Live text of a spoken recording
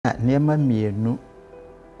Nneɛma mmienu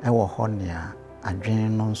ɛwɔ hɔ nea adwene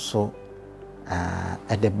no nso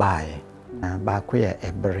ɛde baeɛ. Baako yɛ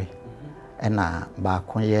ɛbere ɛna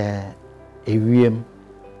baako yɛ ewiem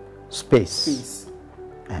space.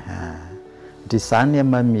 Di saa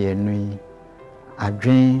nneɛma mmienu yi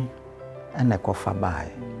adwene ɛna ɛkɔfa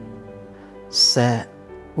baeɛ. Sɛ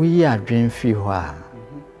woyi adwene fi hɔ a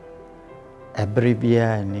ɛbere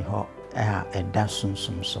biara ni hɔ ɛda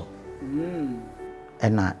sunsum so.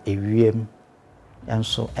 Ɛna ewiem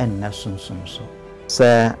nso ɛnna sunsum so.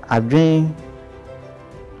 Sɛ adwene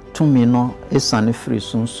tumi no esane firi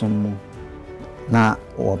sunsum mu na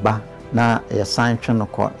wɔba na yɛsan twe no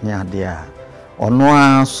kɔ ne adeɛ a ɔno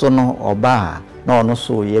ara so no ɔba a na ɔno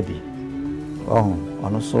so yɛ bi.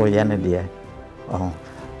 Ɔno so yɛ ne deɛ.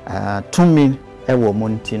 Tumi ɛwɔ mu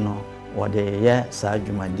nti no wɔde yɛ saa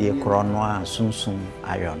dwumadie korɔ no a sunsum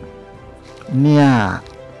ayɔ no. Nea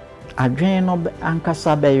adwene no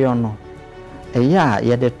ankasa bɛyɔ no ɛyɛ a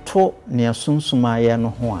yɛde to nea sunsum ayɛ no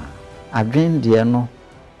ho a adwene deɛ no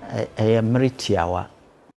ɛyɛ mmere tiawa.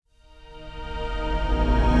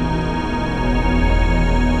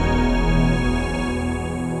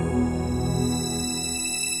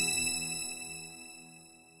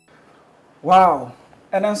 Wow,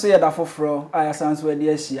 and then so yɛ da foforɔ a yɛsan so adi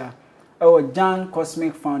ahyia ɛwɔ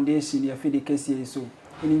jancosmicfoundation yɛ fidi kɛseɛ so.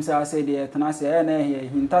 Inim sa say de tena se na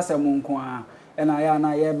ɛyɛ hintasɛm nko a ɛna ayɛ na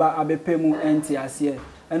yɛba abɛpɛ mu ɛnti aseɛ.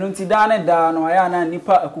 Ɛno nti da ne da no ayɛ na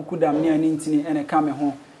nipa akukudam ne ani ntini ɛne ka me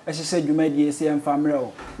ho ɛhyehyɛ dwumadie sɛ ɛmfa mmerɛ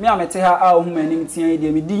o. Me a mete ha a ohum anim tia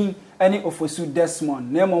de me din ɛne Ofosu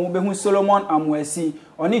Desmond na mo behu Solomon Amwasi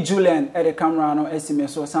ɔne Julian ɛde camera no ɛsime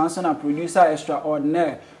so sanso na producer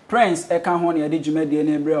extraordinaire Prince eka ho ne de dwumadie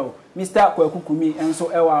ne brɛ o. Mr. Kwakukumi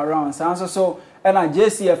enso ɛwɔ around sanso so ɛna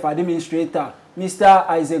JCF administrator Mr.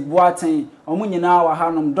 Isaac Boaten omu nyina wa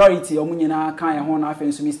hanom Dorothy omu nyina kan ye ho na afen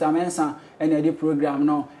so Mr. Mensa ene de program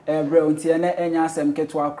no ebre ontie na enya asem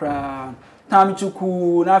ketwa kra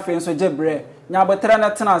tamchuku na afen so jebre nya botre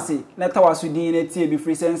na tenase na tawaso din na tie bi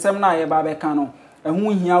free sensem na ye ba be kan no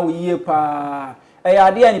ehu hia wo yie pa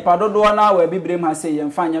ade anipa dodo na wa bibrem ha se ye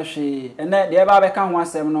mfa nya hwe ene de ba be kan ho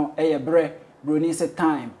asem no eye bre broni se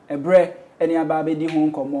time ebre ene aba be di ho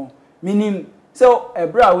nkomo minim. So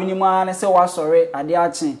ebra winimu ane se wasore ade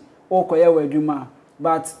ache okoye wadwuma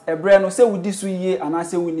but ebra no se wudi so yie ana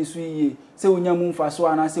se wuni so yie se wunyamu mfaso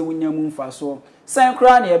ana se wunyamu mfaso sen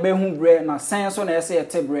kra na ebehu bre na sen so na ese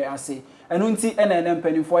yete bre ase enu nti ene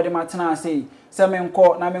mpanimfo de matena ase se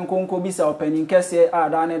menko na menko bisa opanin kese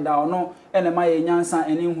ada ne da ono ene ma ye nyansa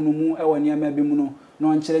ene hunumu e woni ama bi mu no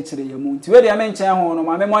no nkyerechire ye mu nti we de menchen ho no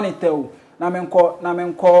ma me monitor na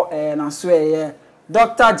menko na so eye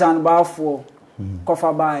Dr. Janbafo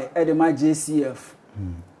Kofa by Edema JCF.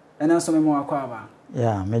 And also, me more aquaba.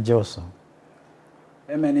 Yeah, me Joso.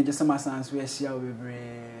 A manager some sans we share with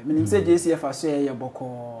me. Say JCF, I say your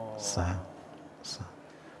boko. Sir.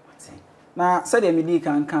 Now, said a midi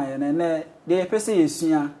can kind and they pessy is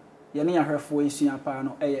ya, Yania her for is ya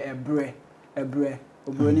pano, a bre,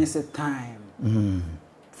 obroni said time.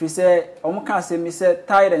 If you say, Omoka say, me said,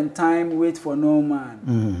 tide and time, wait for no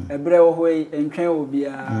man. A brew away and train will be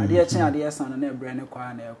a dear child, dear son, and a brand qua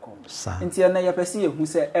and echo. Until I perceive who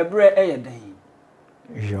said, a bre a day.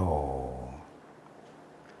 Yo.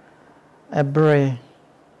 A bre.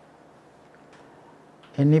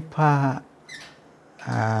 Any pa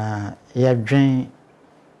ya drain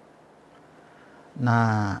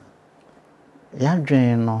na ya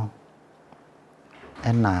drain no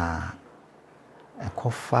and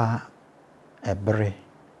ekofa ebre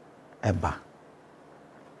eba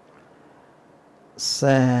se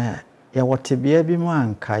ya wotebia bi mu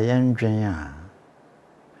anka yendwen a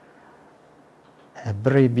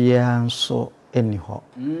ebre bia nso eni ho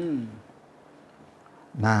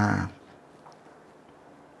na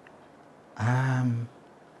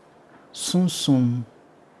sunsum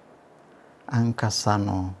ankasa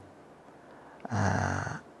no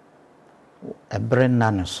ebre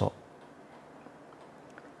nane so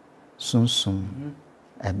sunsum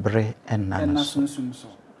ebre enna sunsum so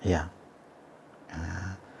yeah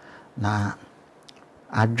na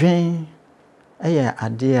adwen eye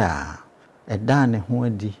ade a eda ne ho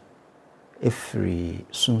adi efiri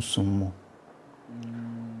sunsum mu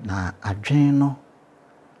na adwen no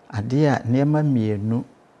ade a nneɛma mmienu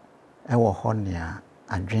ɛwɔ hɔ nea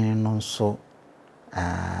adwen no nso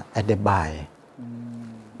ɛde baeɛ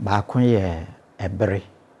baako yɛ ebre.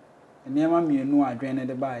 Nneɛma mmienu adwen ne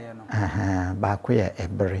de baeɛ no baako yɛ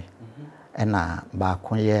ebre ɛna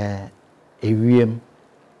baako yɛ ewiem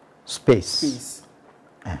space.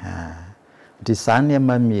 Di saa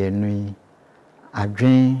nneɛma mmienu yi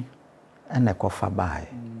adwen ene kofa bae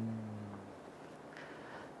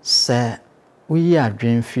se uyi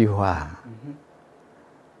adwen fi ho a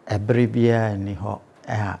ebre bia ni ho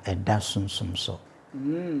eda sunsum so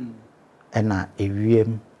ena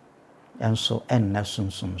ewiem enso enna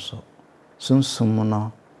sunsum so sunsum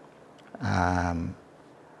no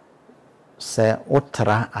se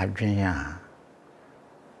otra adwen a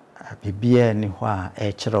bibia ni ho a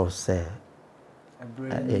kire se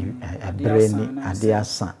ebre ni ade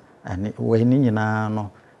asa ani we ni nyina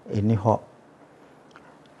no eni ho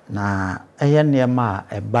na eye niema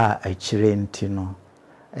eba akire nti no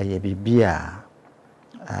eye bibia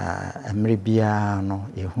emre bia no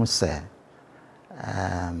yehu se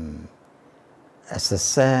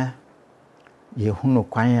esese yehunu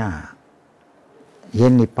kwan a ye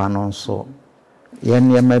nipa no nso ye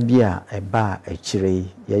niema bia eba akire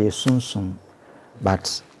ye sunsum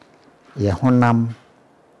but ye honam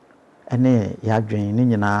ene yadwen ni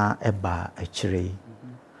nyina eba akire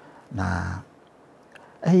na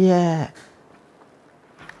eye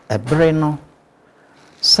ebre no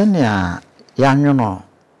sania yanwono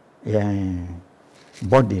ye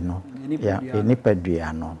body no ya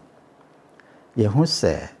enipadua no ye hu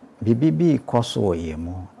se bibibi koso ye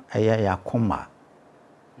mu eye yakoma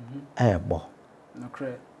ebo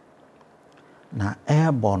na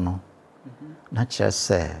ebo no na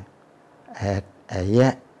chese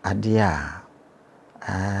eye ade a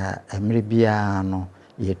emre bia no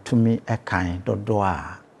yetumi ekan dodo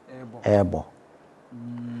a ebo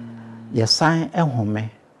yesan ehome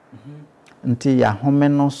nti ya home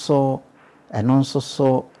no so eno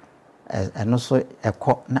so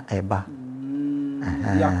eko na eba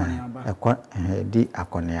eko di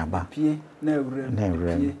akoniaba pie na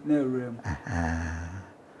ewrem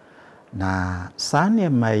na sane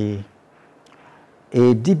mai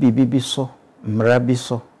edi bibibi so mra bi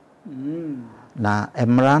so na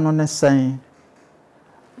emra no ne san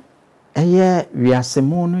eye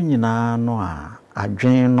wiasemu no nyina no a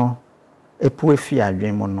adwen no epu efi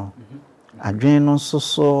adwen mu no adwen no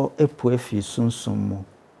so epu efi sunsum mu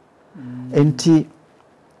enti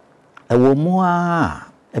ewo mu a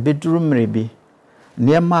ebeduru mrebi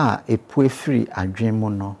niema epu efi adwen mu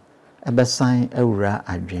no ebesan awura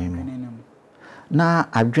adwen mu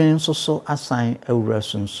na adwen so asan awura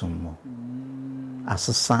sunsum mu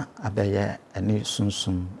asesa abeye eni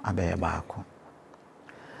sunsum abeye baako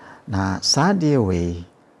na saade we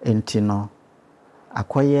enti no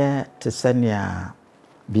akoye tesania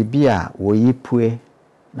bibia woyipue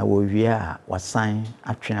na wowia wasan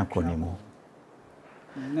atwe akonimu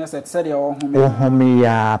na setsedia ohome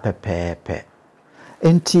ya pepepe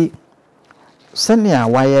enti sania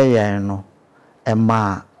waye yen no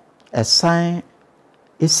ema esan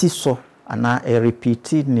esiso ana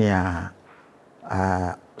repeat nia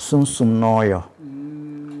sunsum no yo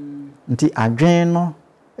nti adwen no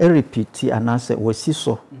repeat ana se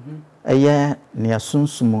wasiso eye nia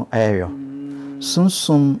sunsum ayo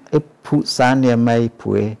sunsum epu sane mai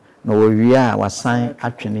pue na wowia wasan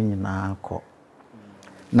atwene nyina akọ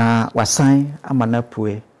na wasan amana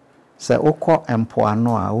pue se ukọ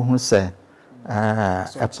empoano a wo hu se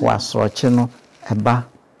epo asroche no eba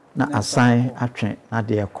na asan atwe na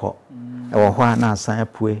de ekọ ewo ho na asan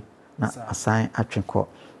apue na asan atwe kọ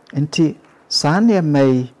nti sane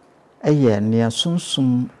mai eye nia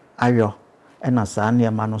sunsum ayo ena sane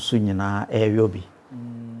ma no so nyina eyo bi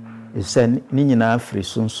ise ni nyina afri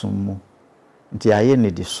sunsum mu nti aye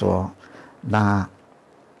ne di so na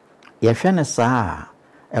ye hwe ne saa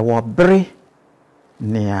ewo bere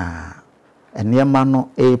nia eniema no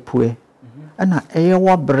epue ana eye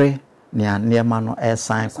wo bere nia eniema no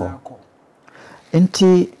esan ko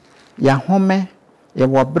nti ya home ye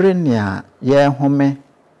wo bere nia ye home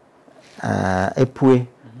epue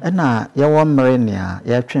ana ye wo mmere nia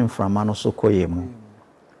ye twe mframa no so koye mu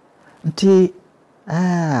nti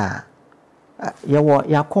yawo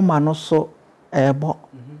yakoma no so ebo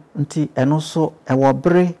nti eno so ewo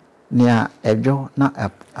bere nia edwo na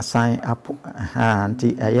asan apo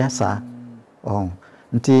nti ayesa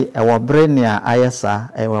nti ewo bere nia ayesa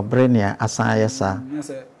ewo bere nia asan ayesa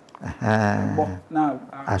na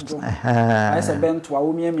ayesa bento a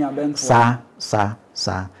omiamia bento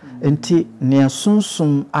sa nti nia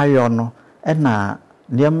sunsum ayo no ena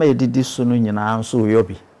niema edidi so no nyina nso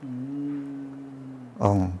yobi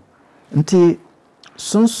nti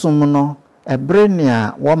sunsum no ebre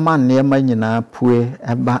nia woma niema nyina pue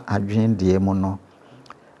eba adwen die mu no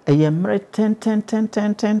eye mre ten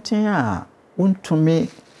a untumi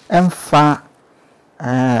emfa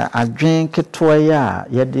adwen ketwa ya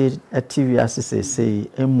yede atiwi asesesei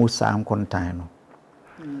emu sa nkontan no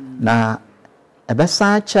na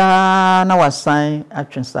ebesan cha na wasan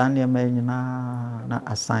atwensan ne ma nyina na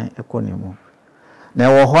asan ekonimu na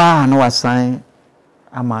ewo ho a na wasan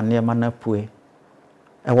ama ne ma na pue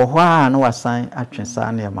ewo ho a na wasan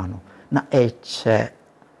atwensan ne ma no na eche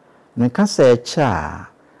no ka se eche a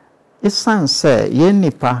isan se ye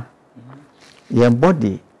nipa ye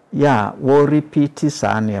body ya wo repeat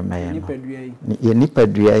sa ne ma ye no ye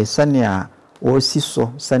nipadua isania wo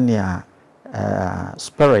siso sania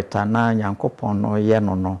spirit ana nyankopon no ye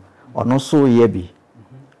no ono so ye bi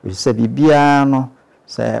se bibia no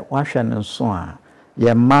se wahwe ne so a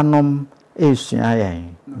ye manom esua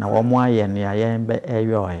yen na wo mo aye ne ayen be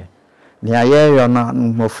eyoe ne ayeyo na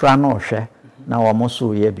mofra no hwe na wo mo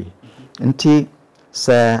so ye bi nti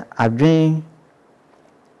se adwen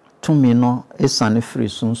tumi no esane free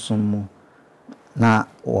sunsun mu na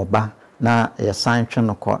oba na ye san twe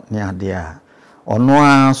no ko ne ade a ono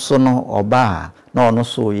aso no oba na ono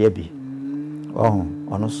so ye bi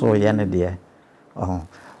ono so ye ne de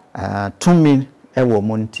tumi ewo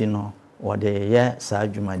mu nti no wode ye sa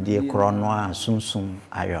dwumadie kro no a sunsun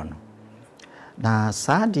ayo no na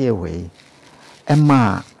sa de we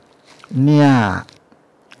ema ni a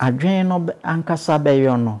adwen no ankasa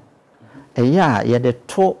beyo no eya ye de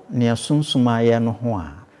to ne sunsun aye no ho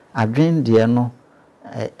a adwen de no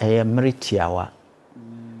eye mretiawa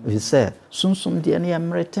we say sunsun de ne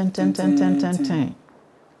mre ten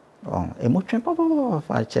emotwen papa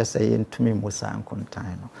fa chese ye ntumi musa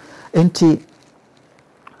nkontan no enti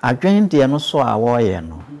adwen de no so a wo ye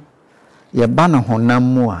no ye ba na honam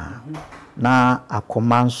mu a na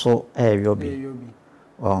akoma nso eyo bi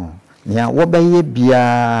nia wo be ye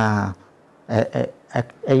bia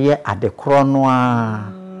eye adekro no a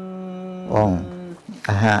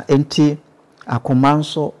enti akoma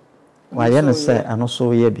nso wa ye no se ano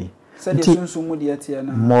so ye bi enti sunsun mu de tie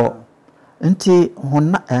na mo nti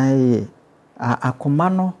hona akoma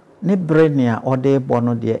no ne brain a ode bo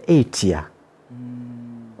no de etia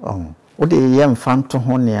ode ye mfanto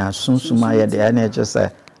ho ne asunsuma ye de na eje se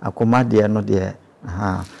akoma de no de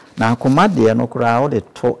na akoma de no kura ode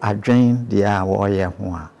to adwen de a wo ye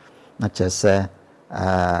ho a na che se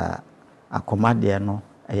akoma de no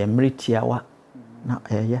eye mritia wa na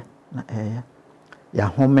eye ya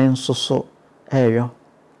homen soso eyo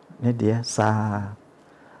ne de sa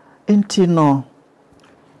enti no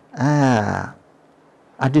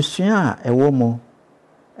adesua ewo mu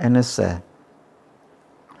ene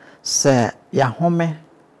se ya home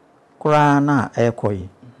kura na ekoyi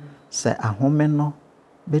se ahome no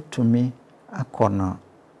betumi akona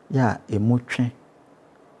ya emutwe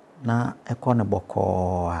na ekona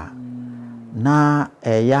boko na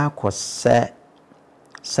eya akose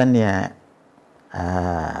sene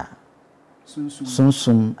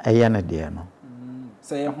sunsum eyane de no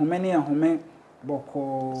se ahome ne ahome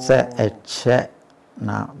boko se eche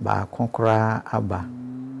na ba konkora aba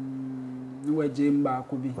waje mba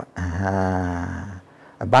ko bi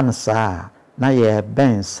abansa na ye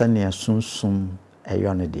ben sane sunsum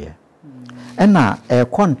eyone de ena e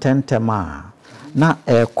contentema na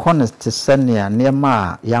e connect sane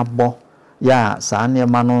nema ya bo ya sa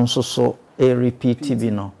nema no nso so e repeat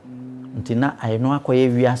bi no nti na ayeno akoye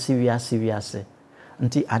wiase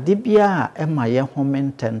nti ade bia ema ye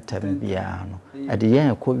home tentem bia no ade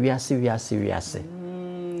ye ko wiase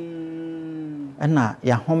ena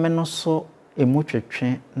ya home no so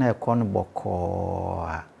emutwetwe na ekọ no boko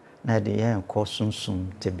na ade ye ko sunsun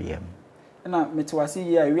tebiam na metwase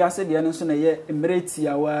ye wiase de no so na ye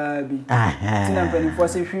emretiawa bi tina mpanifo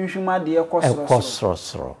se hwinhwima de ye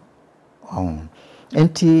kosoro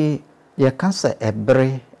enti ye kansa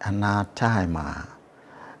ebre ana time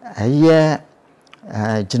aye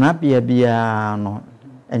jinabia bia no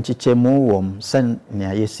enchichemu wom sen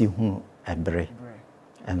ne yesi hunu ebre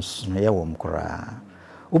enso ye wom kora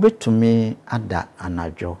ubetumi ada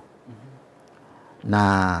anajo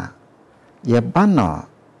na ye bana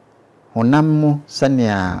honammu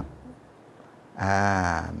senia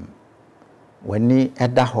wani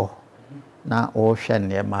edaho na o hwe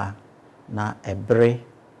nema na ebre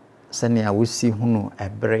senia wosi hunu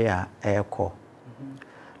ebre a eko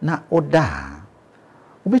na oda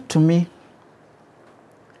ubetumi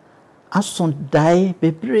asondai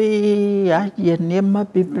bebre aye nema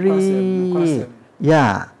bebre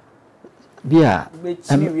ya bia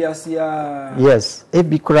yes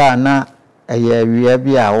ebikura na eye wiya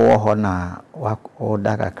bia wo ho na o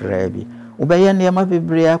daga krabi ubeye nema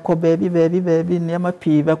bebre akọ baby nema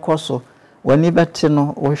pii be koso wani beti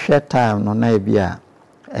no o hwe time no na bia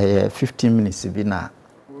 15 minutes bi na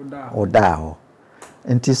oda ho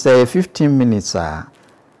nti say 15 minutes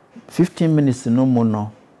 15 minutes no mu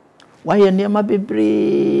no waye nema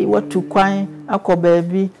bebre watu kwan akọ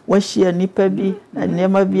baabi wahia nipa bi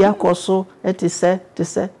nneema bi akọso te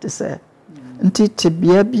se nti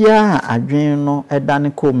tebea bia adwen no edane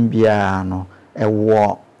kom bia no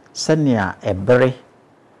ewo senia ebere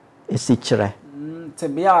esikyere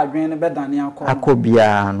tebea adwen no bedane akọ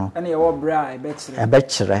bia no ene yewo bra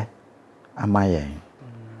ebekire amayen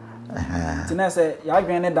tinese ya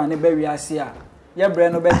adwen ne dane ba wiase a ye bre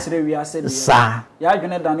no bekire wiase de ya adwen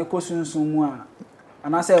ne dane kosunsun mu a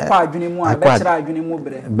anase kwa adwene mu a bekire adwene mu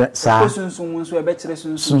bre kosunsun mu nso ebekire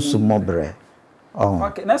sunsun mu bre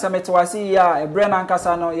okay nese metwase ya ebre na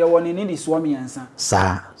nkasa no ye woni ni so miensa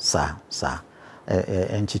sa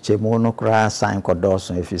enchichemu no kra san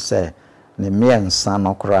kodoso efise ne miensa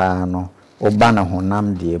no kra no oba na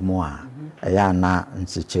honam de mu a eya na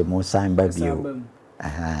nchichemu san ba bio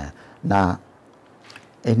na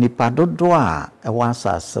enipa dodo a ewa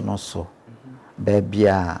asase no so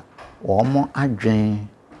baabia womo adwen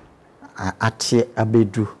ate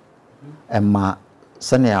abedu ema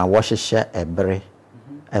sane a wohyehyɛ ebere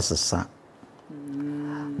esesa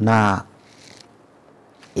na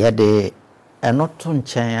yɛde eno to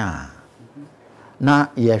nkyɛn a na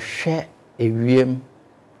yɛhwɛ ewiem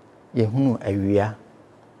yɛhunu awia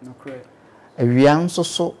awia nso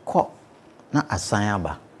so kɔ na asan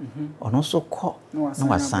aba ono so kɔ na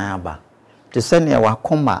wasan aba te sane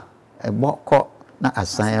wakoma ebɔ na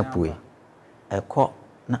asan apue ekɔ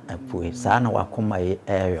na apue saa na wakoma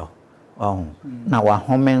eyo na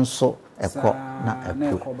wahome nso ekɔ na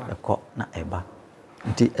apue ekɔ na eba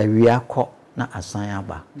nti awia kɔ na asan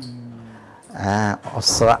aba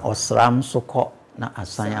osram nso kɔ na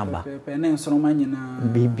asan aba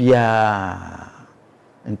bibia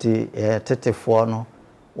nti tetefo no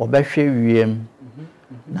wobɛhwɛ wiem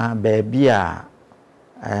na baabi a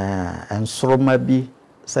ensoroma bi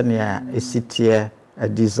sania esitie a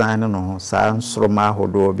design no saa nsoroma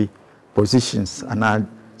ahodo bi positions ana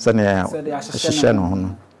sania hyehyɛ no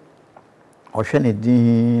no ɔhwɛ ne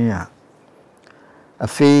din a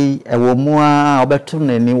afei ɛwɔ mu a ɔbɛto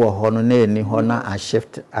n'ani wɔ hɔ no na ani hɔ na a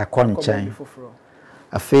shift akɔnkyɛn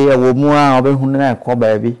afei ɛwɔ mu a ɔbɛhunu na ɛkɔ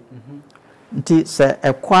baabi nti se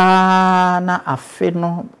ekwa na afe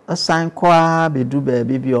no san kwa bedu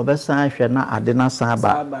baabi bi obesan hwe na ade na san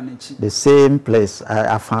ba the same place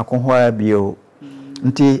afa ko ho abio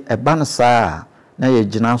nti eba no saa na ye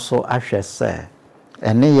gina so ahwe se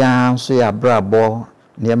ene ya so ya brabo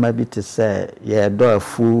niema bi te se ye do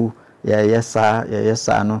afu ye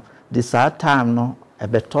yesa no the saa time no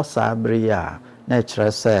ebeto saa bre ya na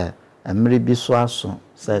kire se emre bi so aso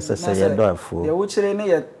se ye do afu ye wo kire ne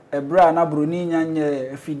ye ebra na broni nyanye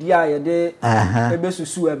afidia ye de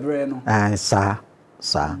ebesusu ebre no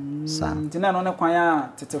sa ntina no ne kwan a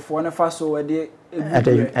tetefo ne fa so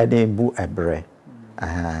ede bu ebre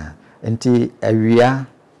nti awia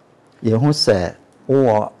ye hu se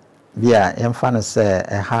wo bia yemfa ne se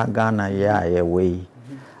eha Ghana ye we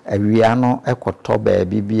awia no ekoto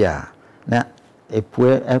baabi bia na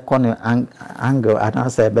epue ekone angle ana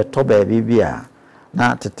se beto baabi bia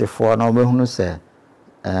na tetefo no behunu se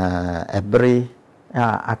ebre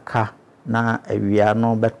aka na awia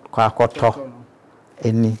no bekọ akoto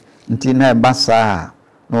eni nti na ebasa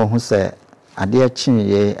na ohu se ade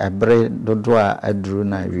achiye ebre dodo a aduru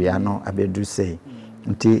na awia no abedu sei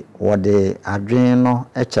nti wode adwen no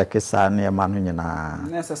echeke saa na ema no nyina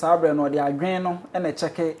na se saa bre no wode adwen no na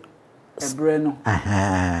echeke ebre no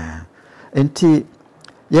nti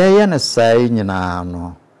ye na sai nyina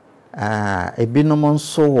no ebinom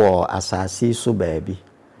nso wo asase so baabi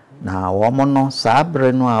na womo no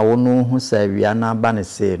sabre no a wono hu sa awia na ba ne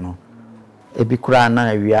se no ebi kura na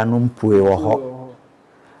awia no mpue wo ho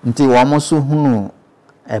nti womo so hunu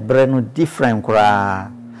ebre no different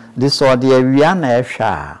kura this or the awia na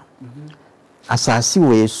ehwa asase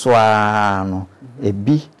we so no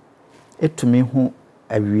ebi etumi hu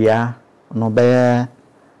awia no be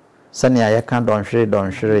sani ayeka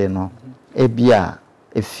donhwere no ebia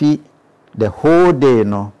efi the whole day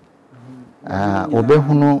no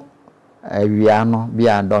obehunu awia no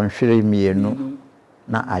bia donhwere mienu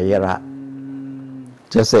na ayera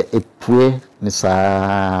jese epue ni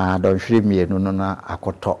sa donhwere mienu no na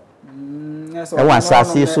akoto ewa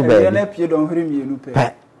asase so ba na pie donhwere mienu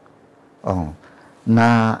pe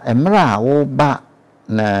na emra wo ba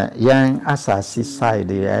na yan asase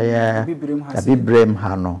side ya bibrem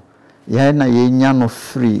ha no yan na yenya no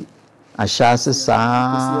free ashase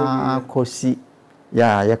sa kosi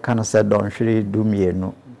ya kana se donhwere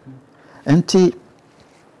dumienu enti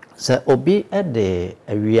se obi ede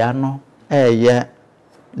awia no eye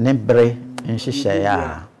ne bre nhihye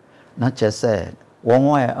ya na chese won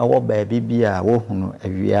wo baabi bia wo hunu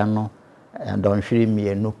awia no donhwere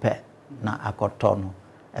mienu pe na akɔtɔ no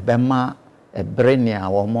ɛbɛma ɛbrɛ ne a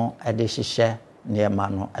wɔn ɛde hyehyɛ nneɛma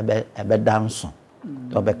no ɛbɛda nso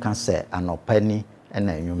ɔbɛka sɛ anɔpani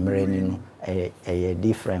ɛna anwummerɛ ni no ɛyɛ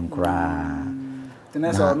different koraa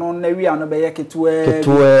tena so no na wi ano bɛyɛ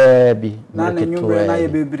ketewa bi na anwummerɛ na yɛ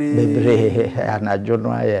bebree anadwo no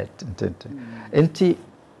ayɛ tentente enti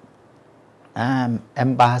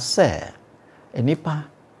ɛmbaasɛ nipa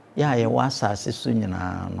yɛ a yɛwɔ asase so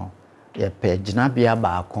nyinaa no yɛpɛ gyinabea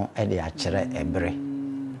baako ɛde akyerɛ ɛbrɛ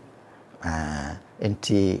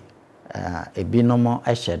enti ebinom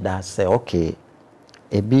ɛhyɛ da sɛ okay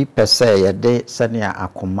ebi pɛ sɛ yɛde sɛnea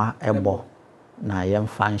akoma ɛbɔ na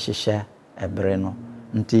yɛmfa nhyehyɛ ɛbrɛ no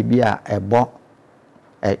nti bi a ɛbɔ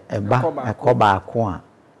ɛkɔ baako a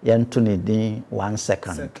yɛnto ne din 1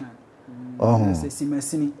 second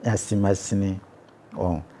asimasini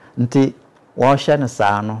nti wɔhyɛ no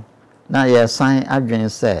saa no na yɛsan adwene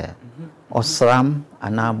sɛ ɔsram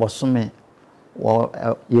anaa bɔsome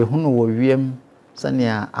yɛhunu wɔ wiem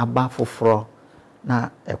sɛnea aba foforɔ na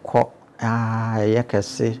ɛkɔ ɛyɛ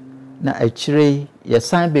kɛse na akyire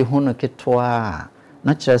yɛsan bɛhu no ketewa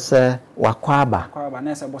na kyerɛ sɛ wakɔ aba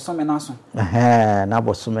na sɛ bɔsome naso na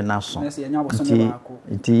bɔsome naso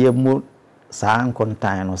nti yɛmu saa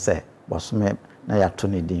nkontan no sɛ bɔsome na yɛato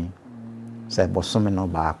ne din sɛ bɔsome no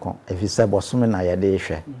baako ɛfiri sɛ bɔsome na yɛde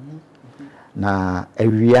hwɛ na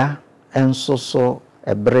awia nso so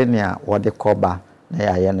ɛbrɛ ne a wɔde kɔba na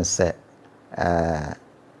yɛayɛ no sɛ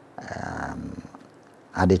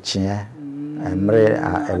adekyeɛ mmerɛ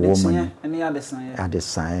a ɛwɔ mu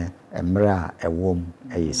adesaeɛ mmerɛ a ɛwɔ mu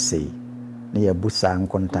ɛyɛ sei na yɛbu saa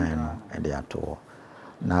nkontan no ɛde ato hɔ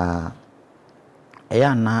na ɛyɛ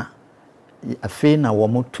ana afei na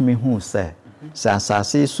wɔn tumi hu sɛ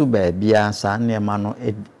asase so baabia saa nneɛma no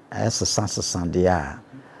ɛsesa deɛ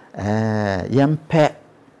a yɛmpɛ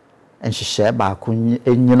nhyehyɛ baako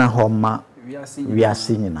nyina hɔ ma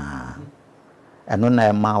wiase nyinaa ɛno na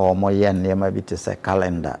ɛma wɔn yɛ nneɛma bi te sɛ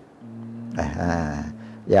calendar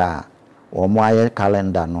ya wɔn ayɛ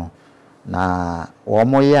calendar no na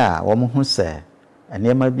wɔn yɛ a wɔn hu sɛ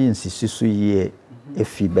nneɛma bi nsisi so yie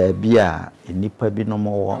efi baabi a nipa bi no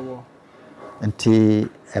wɔ nti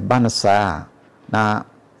ɛba no saa na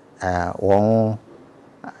wɔn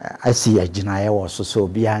asi agyinaeɛ wɔ so sɛ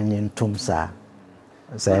obiara nye ntom saa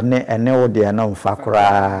sɛ ɛne wo deɛ no mfa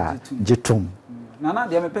koraa gye tom nana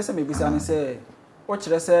deɛ mepɛ sɛ mebisa ne sɛ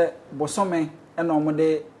wɔkyerɛ sɛ bɔsɔme ɛna ɔmo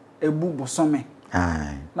de ebu bɔsɔme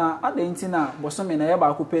na ada nti na bɔsɔme na yɛ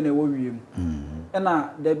baako pɛ na ɛwɔ wiem ɛna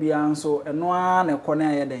da bia nso ɛno ara na ɛkɔ na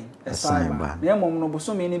ɛyɛ den ɛsan ba na mmom no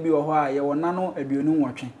bɔsɔme ni bi wɔ hɔ a yɛwɔ nano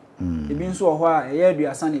 28 ebi nso wɔ hɔ a ɛyɛ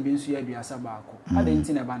 30 na ebi nso yɛ 30 baako ada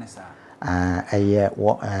nti na ɛba ne saa ɛyɛ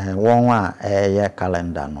wɔn a ɛyɛ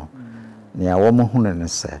calendar no nea wɔn hunu ne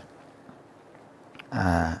sɛ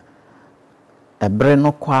ɛbrɛ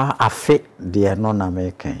no kɔ afe deɛ no na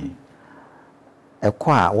mekan ɛkɔ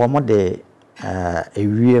a wɔn de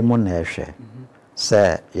ewie mu na ɛhwɛ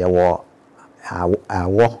sɛ yɛwɔ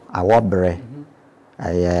awɔ brɛ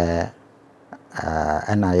ɛyɛ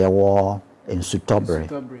ɛna yɛwɔ nsutɔbrɛ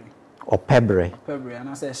ɔpɛbrɛ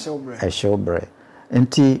ɛhyewbrɛ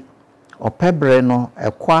nti ɔpɛbrɛ no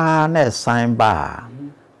ɛkɔ na ɛsan ba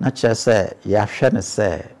na kyerɛ sɛ yɛahwɛ ne sɛ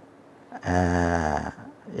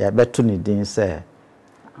yɛbɛto ne din sɛ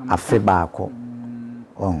afe baako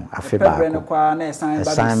afe baako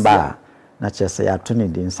ɛsan ba na kyerɛ sɛ yɛato ne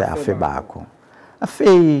din sɛ afe baako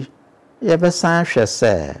afei yɛbɛsan hwɛ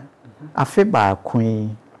sɛ afe baako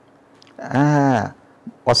yi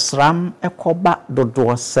ɔsram ɛkɔba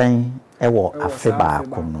dodoɔ sɛn ɛwɔ afe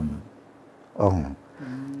baako no mu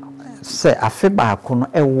sɛ afe baako no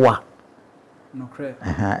ɛwa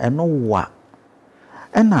ɛno wa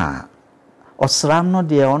ɛna ɔsram no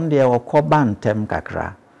deɛ ɔno deɛ ɔkɔba ntɛm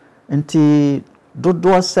kakra nti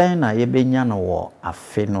dodoɔ sɛn na yɛbɛnya no wɔ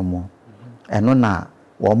afe no mu ɛno na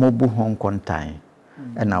wɔn bu ho nkontan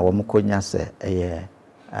ɛna wɔn kɔnya sɛ ɛyɛ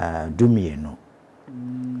 12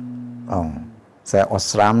 sɛ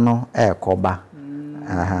ɔsram no ɛkɔba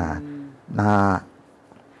na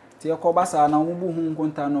ti yakɔba saa na wɔn bu ho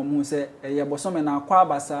nkontan no mu sɛ ɛyɛ bɔsɔme na akɔ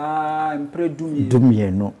aba saa mpre 12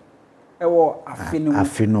 ɛwɔ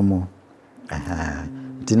afe no mu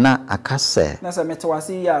dina aka sɛ na sɛ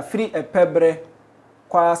metewase ya free ɛpɛbrɛ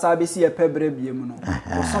kwa saa besi ɛpɛbrɛ bie mu no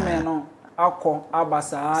bɔsɔme no akɔ aba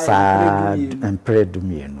saa mpre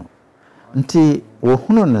 12 nti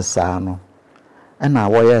wɔhunu ne saa no ɛna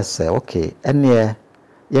wɔyɛ sɛ okay ɛneɛ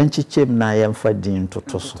yɛnkyekyeem na yɛmfa din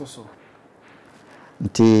toto so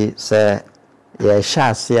nti sɛ yɛhyɛ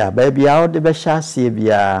ase a baabi a wode bɛhyɛ aseɛ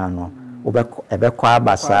biara no ɛbɛkɔ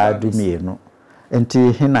aba saa 12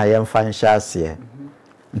 nti hena yɛmfa nhyɛ aseɛ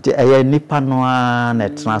nti eye nipa no a na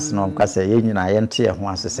trans no ka say ye nyina ye nte ho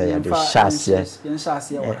ase say ye de hyase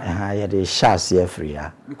ye de hyase free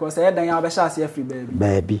ya because ye dan ya be hyase free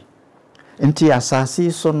baby nti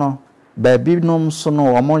asase so no baby nom so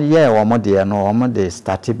no omo ye omo de no omo de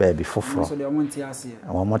start baby foforo so de omo nti ase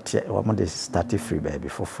omo de start free baby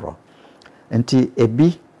foforo nti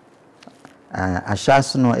ebi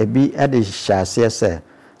ahyase no ebi e de hyase se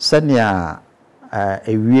senia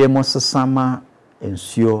ewie mo sesama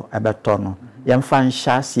ensuo abeto no yemfa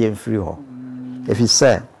nhyase enfiri ho efi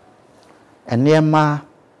se enema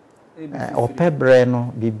opebre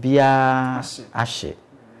no bibia ahye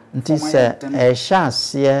nti se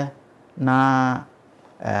hyase na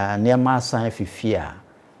nema asan fifia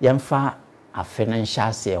yemfa afene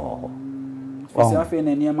nhyase ho fisi afi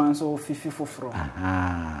na nema nso fifi foforo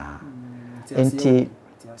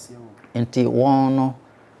enti won no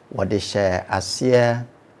wode hye ase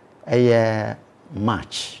eye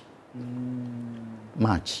March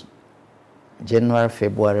January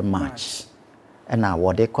February March ena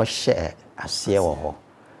wode ko hye ase ho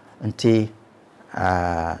nti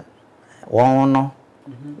won no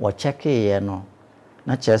wo check ye no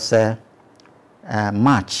na chese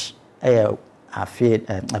March afi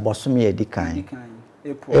ebosumi edikan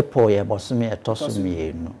April ye bosumi etosumi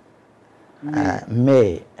enu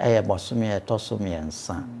May bosumi etosumi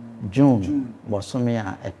ensa June bosumi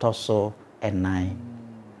etoso enan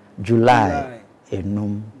July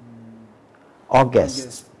enum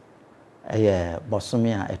August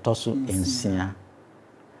bosumi etoso ensia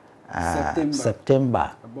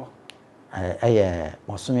September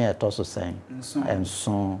bosumi etoso sen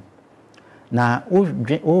enso na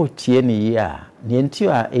o tie ni yi a ne nti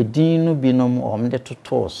a edin no binom omde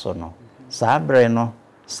toto so no sabre no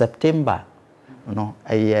September no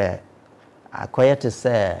akoyete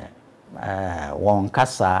se won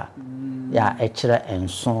kasa ya ekire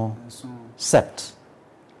enso sept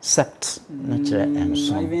no kire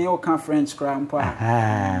enso even your can French cramp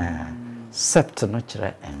sept no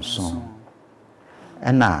kire enso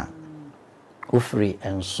ena ofri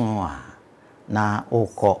enso a na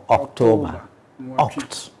oko October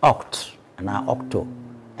na Octo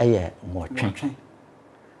mwotwe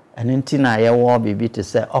nti na ye wo bibi te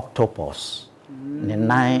se octopus ne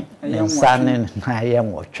nine ne sane na ye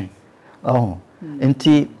mwotwe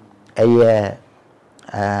nti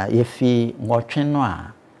ye fi mwotwe no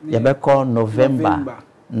a ye beko November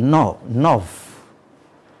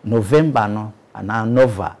November no ana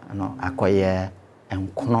Nova no akoye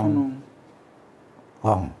enkono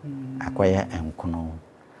akoye enkono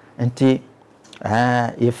nti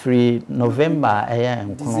ye free November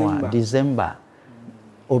enkono December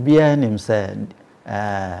obia nim se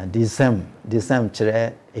December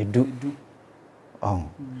kire edu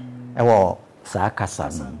ewo sa kasa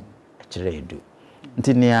no kire edu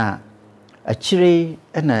nti ne a akire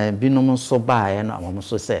na binom so baaye no amom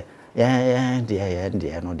so se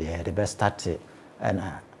de no de best start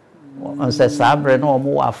na on se sabre no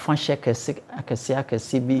omo wa fanhye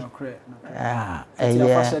akesi bi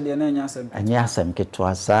anya asem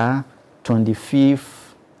ketwa sa 25th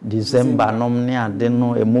December nom ne ade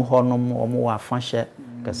no emu ho nom omo wa fanhye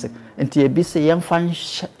kesi enti ebi se yemfa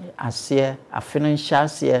ase afene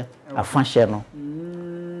nhyase afanhye no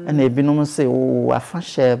na ebi nom se o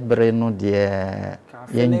afanhye bre no de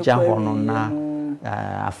yenja ho no na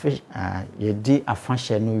yedi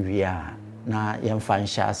afanhye no wia na yemfa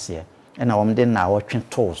nhyase na womde na wotwe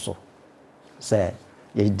to so se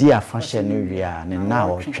yedi afanhye no wia ne na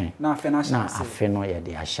wotwe na afe no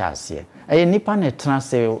yedi ahyase nipa ne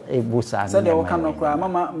transe ebusa se de wo kan no kra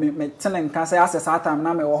mama me tene nka se ase satam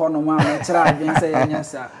na me wo ho no ma me kira adwen se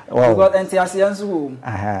yenyasa because enti ase yansu wo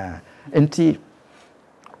enti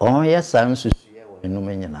on yesa nsusuye wo enum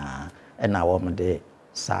nyina na womde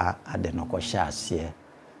sa ade no ko hyase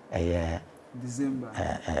December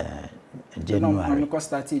January no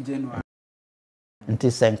start January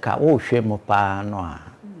nti senka wo hwe mo pa no a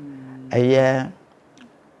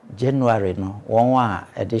January no won a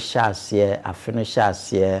ede hyase afeno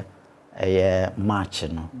hyase March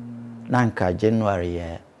no nanka January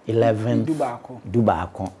 11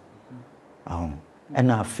 dubaako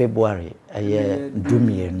ena February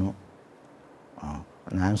dumienu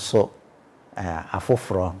nanso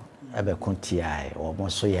afoforo ebe kontiai wo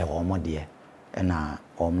so ye wo mo de na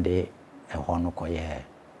omde ho no koye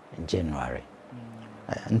January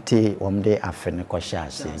nti omde afene ko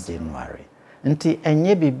hyase January nti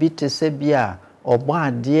enye bibi te se bia obo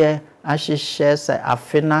ade ahyehye se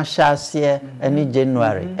afena hyase ani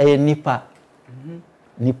January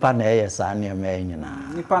nipa na yesa na me nyina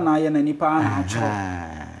nipa na ye na nipa na acho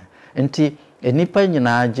nti nipa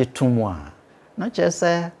nyina agetumu a na kyerɛ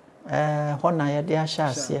sɛ hɔ na yɛde ahyɛ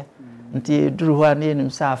aseɛ nti duru hɔ a ne yɛnim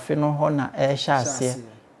sɛ afe no hɔ na ɛhyɛ aseɛ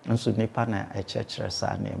nso nipa na ɛkyerɛkyerɛ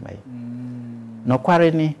saa nneɛma yi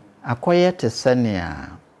nokware ni akɔyɛ te sɛnea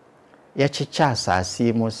yɛkyekyɛ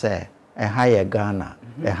asase mu sɛ ɛha yɛ Ghana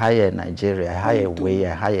ɛha yɛ Nigeria ɛha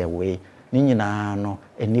yɛ wei ne nyinaa no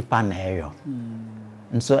nipa na ɛyɔ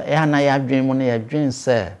nso ɛha na yɛadwen mu no yɛdwen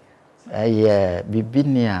sɛ ɛyɛ bibi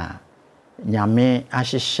ne a nyame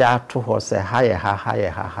ahyehyɛ ato hɔ sɛ ha yɛ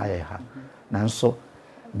ha nanso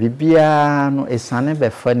bibia no esane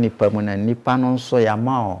bɛfa nipa mu na nipa no nso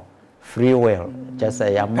yama o free will just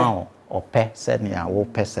say yama o opɛ sɛ nea wo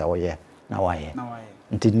pɛ sɛ oyɛ na wayɛ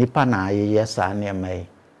nti nipa na ayɛ saa nneɛma yi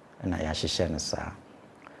na yɛahyehyɛ no saa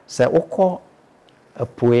sɛ wokɔ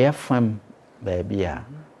apueɛ fam baabi a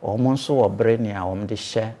ɔmo nso wɔ bere ne a ɔmo de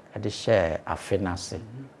hyɛ afe n'ase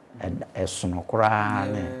ɛsono koraa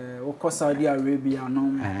ne wokɔ Saudi Arabia no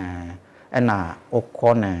ɛna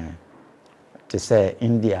wokɔ ne te sɛ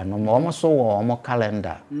India no ɔmo so wɔ ɔmo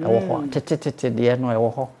calendar ɛwɔ hɔ tete deɛ no ɛwɔ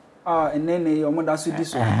hɔ enene ɔmo da so di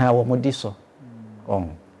so ɔmo di so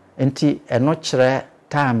nti ɛno kyerɛ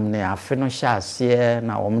time ne afe no hyɛ aseɛ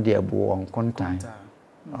na ɔmo de abu wɔn kontan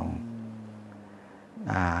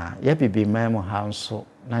na yɛ bibi mɛmo ha nso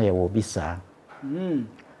na yɛwɔ bi saa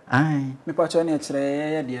mepa kyerɛ ne kyerɛ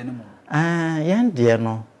yɛ deɛ no mu yɛn deɛ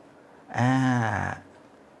no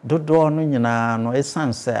dodoɔ no nyinaa no esan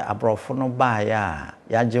sɛ abrɔfo no baayɛ a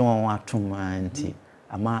yɛagye wɔn atom anti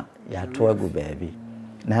ama yɛato agu baabi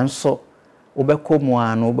nanso wobɛkɔ mu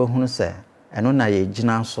a no wobɛhunu sɛ ɛno na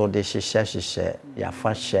yɛgyina so de hyehyɛ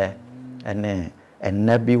yɛafa hyɛ ɛne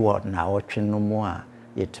ɛnna bi wɔ na wɔtwe no mu a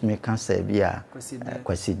yɛtumi ka sɛ bi a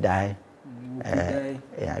kwasidae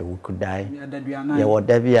wukudae yɛwɔ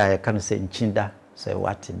da bi a yɛka no sɛ nkyida sɛ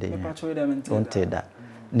wate de wonte da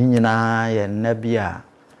ne nyinaa yɛ nna bi a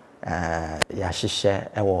yɛahyehyɛ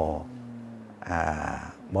ɛwɔ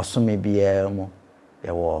bɔsome biara mu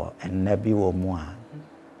yɛwɔ ɛnna bi wɔ mu a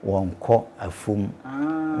wɔnkɔ afum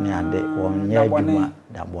ne ade wɔnyɛ adwuma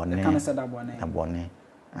dabɔne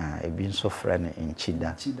ebi nso frɛ no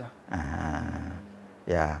nkyida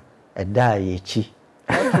ɛda a yɛkyi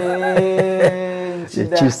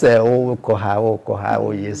yɛkyi sɛ wokɔ ha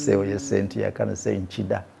woyɛ sɛ nti yɛka no sɛ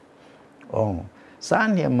nkyida saa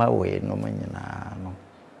nneɛma wei no mu nyinaa no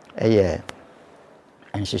ɛyɛ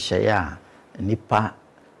nhyehyɛeɛ a nipa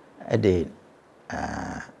ɛde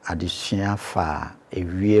adesua fa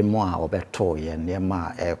ewie mu a wɔbɛtɔ yɛ nneɛma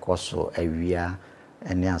a ɛkɔ so awia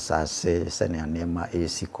ɛne asase sɛnea nneɛma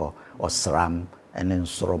ɛsi kɔ ɔsram ɛne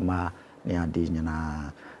nsoroma ne ade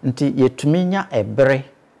nyinaa nti yɛtumi nya ɛbere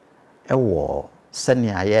ɛwɔ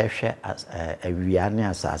sɛnea yɛhwɛ awia ne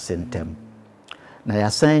asase ntam na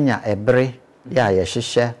yɛasan nya ɛbere yɛ a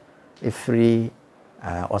yɛhyehyɛ efiri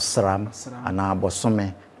ɔsram anaa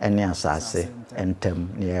bɔsome ɛne asase ntam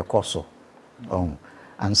ne yɛkɔ so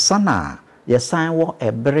ansana yɛsan wɔ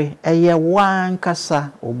ɛbere ɛyɛ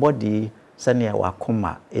wankasa obɔdi sɛnea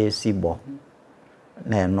wakoma esi bɔ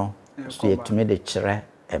na ɛno so yɛtumi de kyerɛ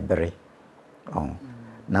ɛbere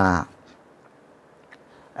na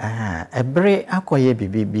ɛbere akɔyɛ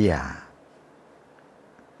bibi a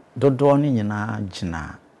dodoɔ no nyinaa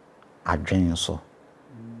gyina adwen so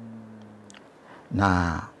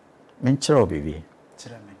na menkyerɛ bibi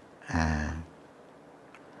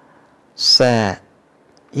sɛ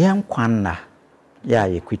yɛn kwanna yɛ a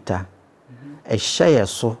yɛkuta ɛhyɛ yɛ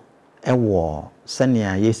so ɛwɔ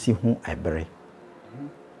sɛnea yɛsi hu ɛbere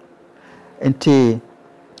nti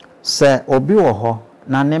sɛ obi wɔ hɔ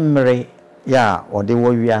na ne mmere yɛ a ɔde wɔ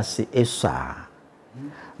wiase ɛsaa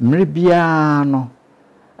mmere biara no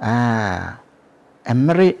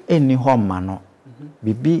mmere ɛnni hɔ ma no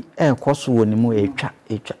bibi ɛkɔ so wɔ ne mu ɛtwa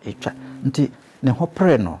nti ne ho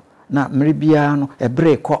pere no na mmere biara no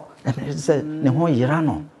ɛbere kɔ sɛ ne ho yera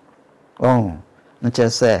no no kyerɛ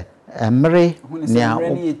sɛ mmere nea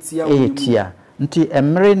ɛtia nti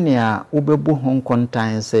mmere nea wobɛbu ho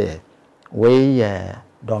nkontan sɛ wei yɛ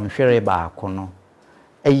dɔnhwere baako no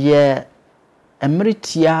ɛyɛ mmere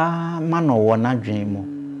tia ma no wɔ n'adwen mu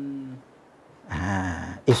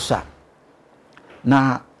ɛsa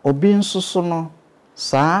na obi nso so no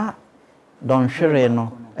saa dɔnhwere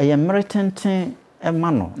no ɛyɛ mmere tenten ɛma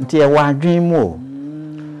no nti ɛwɔ adwen mu o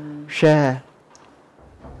hwɛ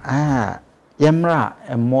yɛmmra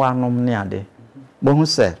mmoa nom ne ade bohu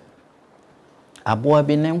sɛ aboa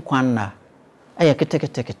bi ne nkwanna ɛyɛ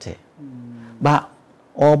ketekete ba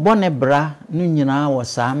ɔbɔ ne bra no nyinaa wɔ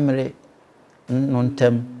saa mmere no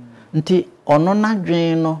ntam nti ɔno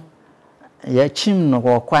n'adwen no yɛkyim no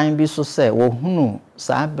wɔ kwan bi so sɛ wɔhunu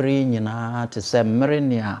saa bere nyinaa te sɛ mmere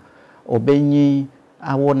nea ɔbɛnyi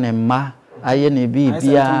awo ne mma aye ne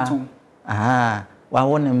bibia wa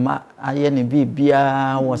wone ma aye ne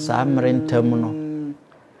bibia wo saa mmere ntam no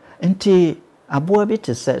nti aboa bi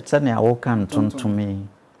te se ne awoka ntontome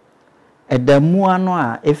edamu ano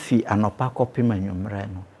a efi anopa kopim anwumre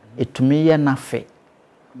no etumi ye nafe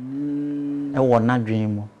wo nadwen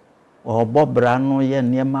mu obobra no ye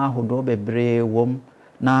niema ahodo bebre wom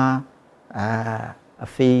na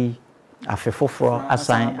afefoforo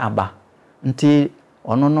asan aba nti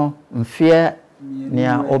ono no mfie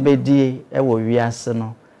nia obedi ewo wiase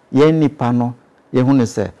no ye nipa no ye hunu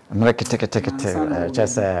se mre kete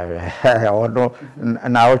chese odo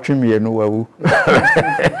na otwemie no wawu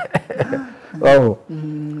oh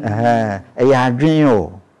ya adwen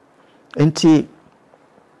o nti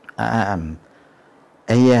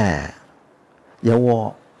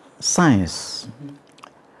yewo science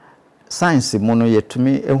mu no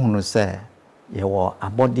yetumi ehunu se yewo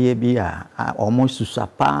abodie bi a almost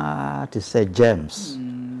susapa to say germs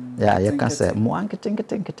ye ka se mo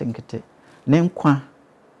ankete ne nkwa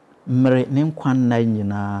mre ne nkwa na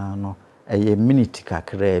nyina no eye minute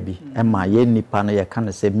kakra bi ema ye nipa no ye ka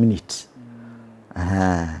ne se minute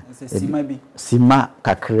sima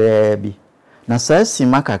kakra bi na sa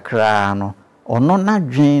sima kakra no ono na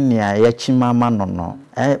dwen ne a ye chimama no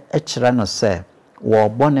e kira no se wo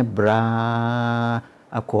bone bra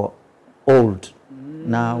akọ old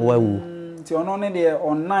na wawu ti ono ne de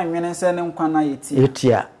online nwene se ne nkwa na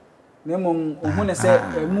yetia memo ohune se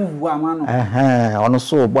move ama no ono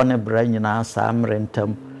so bone bra nyina sa mre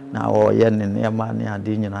ntam na o ye ne ma ne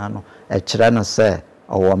ade nyina no e kira no se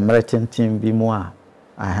o mre tentim bi mu a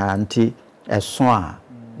nti eso a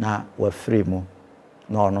na wafiri mu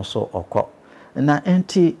na ono so okọ na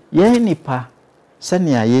enti ye nipa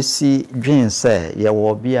senia yesi dwen se ye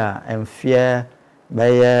wo bia emfie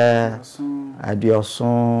beye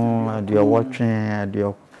adioson adiowotwen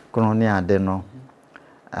adiokroni ade no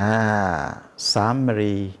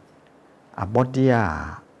samri abodi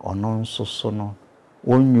a ono nsoso no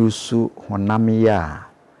wonyusu honam ya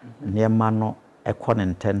niema no ekone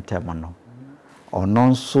ntentem no ono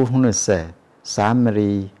nso hunu se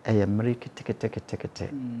samri eyemri kete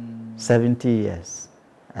 70 years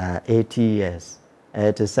 80 years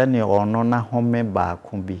to send ono na home ba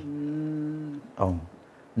kumbi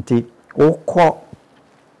nti okọ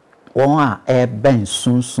won a ben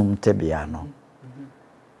sunsum tebia no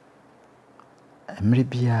emre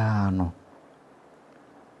bia no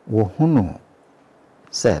wo hunu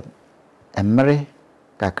se emre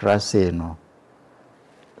kakra se no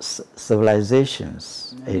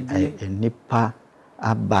civilizations nipa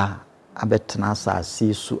abetena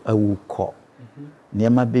asase su awukọ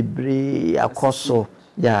niema bebre akoso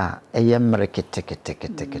ya eyemre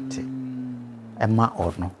kete ema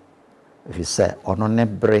ono vi se ono ne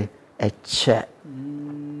bre eche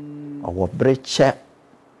owo bre che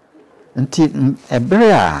nti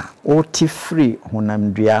ebre a oti free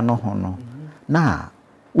honamdua no hono na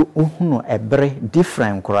uhunu ebre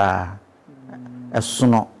different kura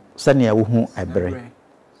esono sane ya uhu ebre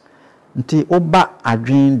nti oba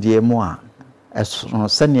adwen die mu a esono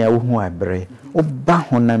sane ya uhu ebre oba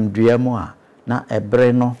honamdua mu a na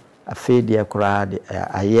ebre no afedie kura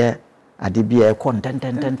aye adibia e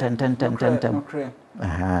kontenten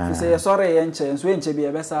se sore yenche nso yenche bi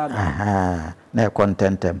ebesa ada na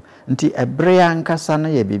kontentem nti ebre ankasa na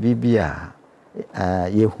ye bibia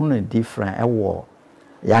ye hunu different ewo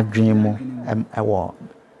ya dwen mu ewo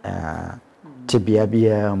tibia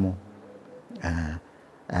bia mu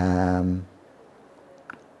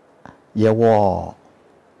ye wo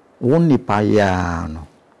wonipa ya no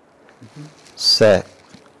se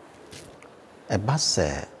eba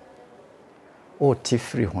se o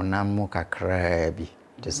tifri honam mu kakra bi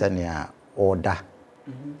te sania oda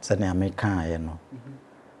sania meka ye no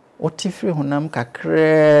o tifri honam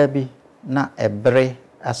kakra bi na ebre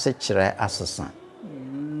asechire asesa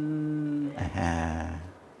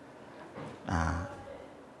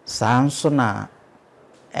sanso na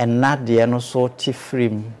enade no so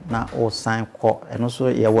tifrim na o san kọ eno so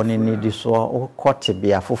ye woni nidi so o kote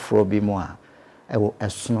bia foforo bi mu a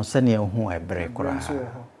esono sania hu ebre kora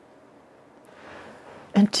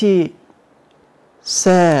enti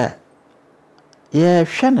se ye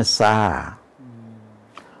hwene saa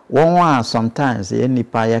won sometimes ye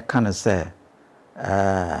nipa ye kan se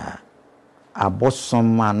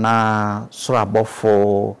abosom na soro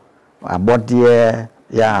abofo abodie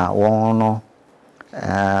ya won no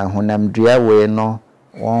honamdua we no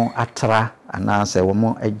won atra ana se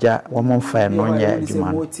won agya won fa no nya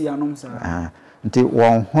adwuma nti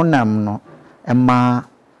won honam no ema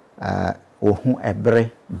ohu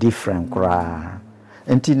ebre different kra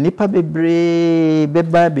Enti nipa bebre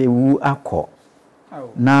beba bewu akọ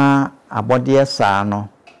na abode saa no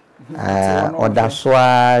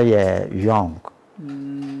odasoa ye young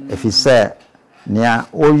efise nia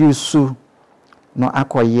oyusu no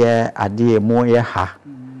akoye ade emu ye ha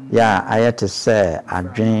ya ayete se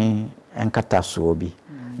adwen enkataso bi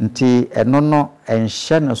nti eno no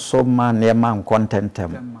enhye ne so ma ne ma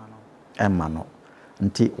nkontentem emma no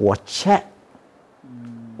nti woche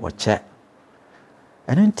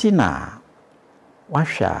enti na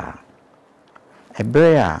wahwa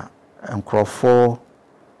ebre a nkrofo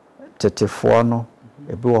tetefo no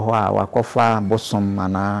ebi wo ho a wakofa bosom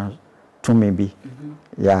mana tumi bi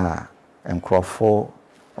ya nkrofo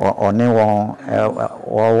one won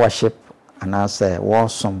worship anase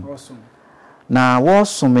wosom na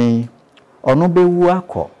wosumi ono bewu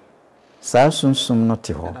akọ saa sunsum no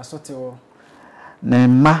te ho ne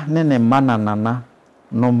ma ne ma nanana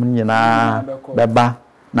nom nyina beba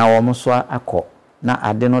na wo so akọ na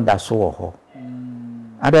ade no da so wo ho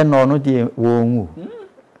ade no no de wonwu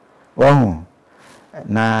wohu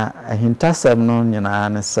na ahintasem no nyina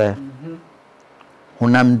ne se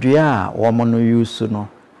hunamdua a wo mo no yusu no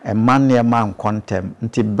ema ne ma nkontem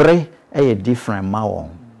nti bre eye different ma won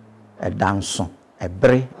edanso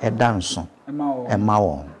ebre edanso ema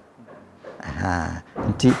won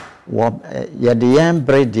nti wo ye de yan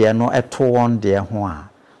bre de no eto won de ho a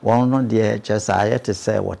won no de chesa ayete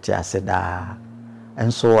se wote aseda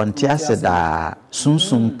enso wonte aseda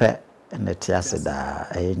sunsum pe ne te aseda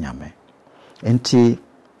nyame nti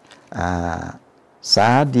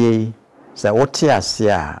saade se wote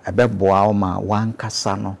ase a ebeboa wo ma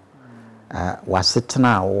wankasa no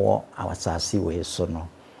wasetena wo awasase we so no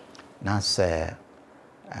na se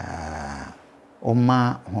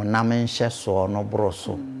oma honam nhye so no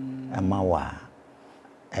broso ema wa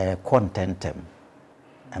contentem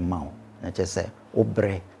ema wo na chese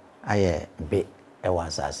obre aye be e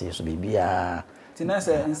wasase so bibia tina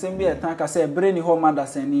se nsem bi etan ka se bre ni ho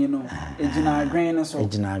madasani no ejina adwen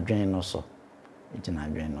no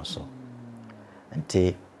so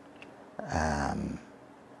nti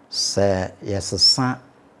se yesesa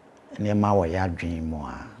ne ma wo ya adwen mu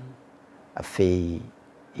a afei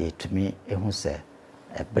yetumi ehu se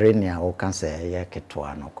ebre ni a wo kan se ye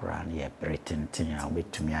ketwa no kura na ye bre tintin a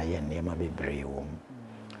obetumi aye ne ma bebre wo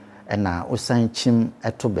ena osanchim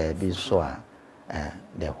eto ba bi so a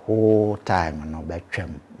the whole time no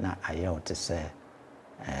betwem na aye ote se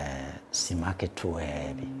simaketo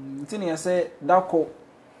bi ntini ya se dako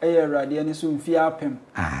eye rade ni so mfia apem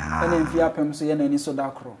ena mfia apem so ye na ni so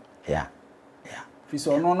dakro yeah fi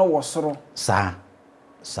so no wosoro sa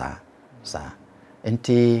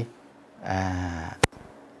enti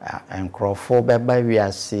enkrofo beba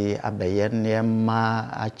wiase abaye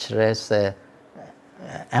nneema a kire se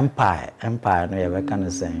empire no ye beka no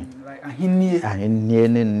sen ahinnie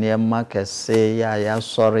ne nneema kese ya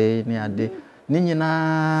sori ni ade ni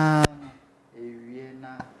nyina ewie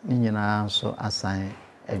na ni nyina so asan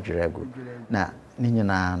adweregu na ni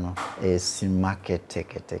nyina no esi market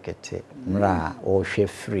kete mra o hwe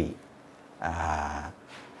free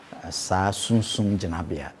sa sunsum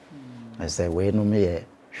jinabia ese we no me ye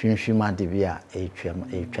hwinhwima de bia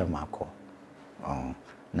etwam akọ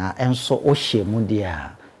na enso o hyemu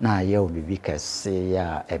dia na ye obibi kese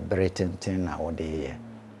ya ebre tenten na wo de ye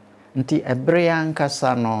nti ebre ya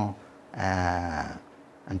nkasa no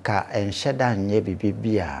nka enhyeda nye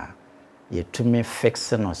bibia yetumi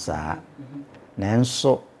fix no saa na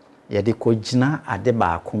enso ye de ko gina ade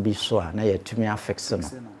ba ko bi so a na yetumi afix no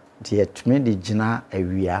nti yetumi de gina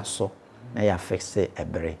awia so na ya fixe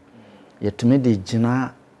ebre yetumi de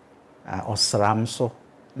gina osram so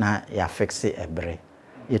na ya fixe ebre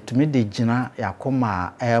yetumi de gina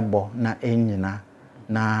yakoma ebo na enyina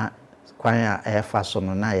na kwan ya efa so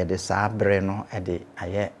no na ye de saa bre no e de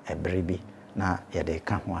aye ebre bi na ye de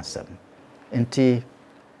ka ho asem nti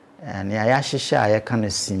ne ya hyehye aye ka na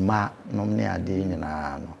sima nom ne ade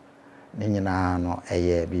nyina no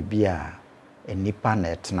eye bibia enipa na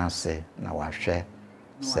etena se na wahwe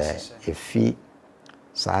se efi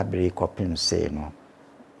sabre kopim se no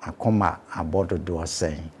akoma abododo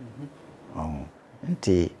sen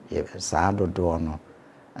nti saa dodo no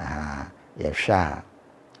ye hwa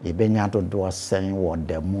ye benya dodo sen wo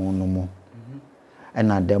damu no mu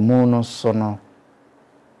ena damu no so no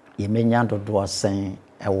ye menya dodo sen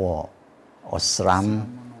ewo osram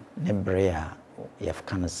ne brea ye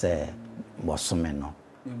fkan se bosome no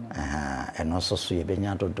eno so ye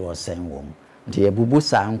benya dodo sen wo nti ye bubu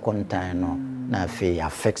sa nkontan no na fe ya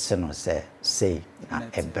fix no se na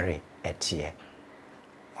ebre etie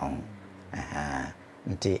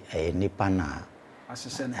nti nipa na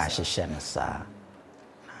ahyehyɛ no sa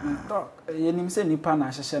Yenim se nipa na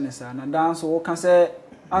hyehye ne sa na dan so wo ka se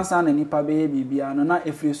ansa na nipa be bibia no na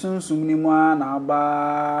efiri sunsum ni mu na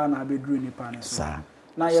aba na abeduru nipa ne so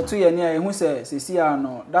na yeto ye ne ehu se sesi a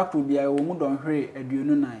no dakro bia wo mu donhwe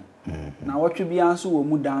aduonu nan na wotwe bia nso wo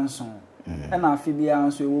mu danso e na afi bia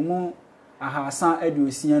nso wo mu ahasa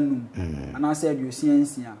aduosia num ana se aduosia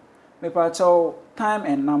nsia me pa chaw time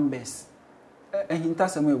and numbers ehinta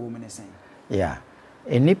se mo e wo mu ne sen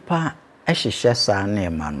enipa ehyehyɛ saa na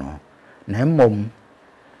ema no na mmom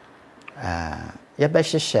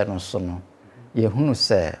yɛbɛhyehyɛ no so no yɛhunu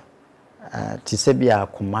sɛ ti sɛ bia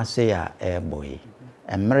komase ya ɛbɔyi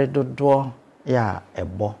mmere dodoɔ ya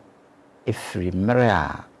ɛbɔ efiri mmere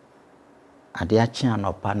a ade akye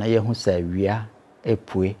anɔpa na yɛhu sɛ wia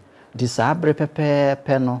epue di saa bere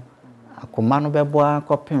pɛpɛɛpɛ no akoma no bɛbɔ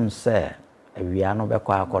akɔpem sɛ wia no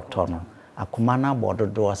bɛkɔ akɔtɔ no akoma no abɔ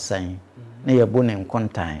dodoɔ sɛn na yɛbu ne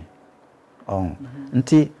nkontan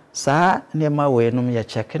nti saa nneɛma wei no yɛ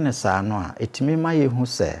check ne saa no a etimi ma yɛhu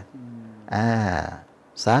sɛ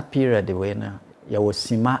saa period wei no yɛwɔ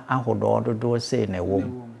sima ahodoɔ dodoɔ sei na ɛwɔ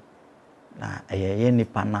mu na ɛyɛ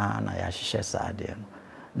nipa na yɛahyehyɛ saa deɛ no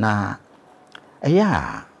na ɛyɛ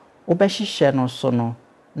a wobɛhyehyɛ no so no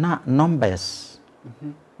na numbers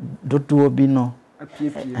dodoɔ bi no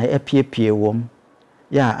apiepie wɔ mu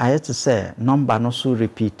ayɛ te sɛ number no so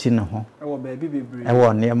repeat ne ho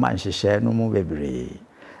ɛwɔ nneɛma nhyehyɛ no mu bebree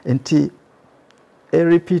nti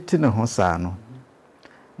repeat ne ho saa no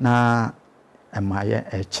na ɛma yɛ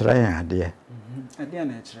ɛkyerɛ yɛn adeɛ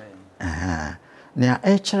na ɛkyerɛ yɛn nea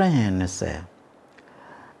ɛkyerɛ yɛn ne sɛ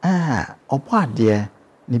ɔbɔ adeɛ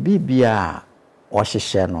ne bibia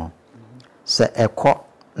ɔhyehyɛ no sɛ ɛkɔ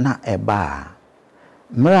na ɛba a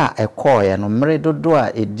mmere a ɛkɔɔyɛ no mmere dodoɔ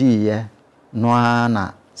a ɛdiiɛ no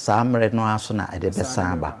na saa mmere no aso na ɛde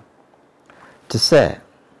bɛsan ba te sɛ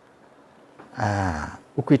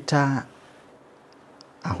ukita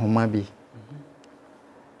ahoma bi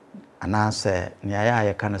anaasɛ nea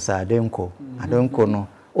yɛ ka no sɛ adenko no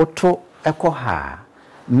oto ɛkɔ ha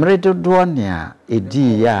mmere dodoɔ nea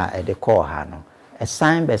ɛdiiɛ a ɛde kɔɔ ha no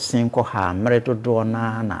ɛsan bɛsen kɔ ha mmere dodoɔ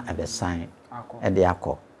na ɛbɛsan ɛde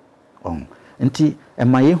akɔ nti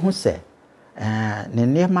ɛma yɛhu sɛ ne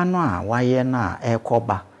nneɛma no a wayɛ no a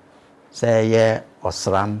ɛkɔba sɛ ɛyɛ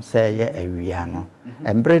ɔsram sɛ ɛyɛ awia no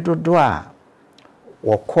mmere dodoɔ a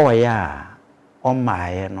wɔkɔɔyɛ a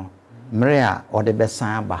ɔmmaeɛ no mmere a ɔde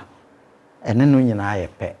bɛsan aba ɛne no nyinaa yɛ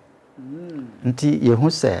pɛ nti yɛhu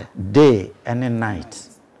sɛ day ɛne night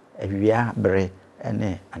awia bere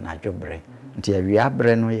ɛne anadwo bere nti awia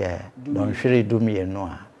bere no yɛ dɔnhwere dumienu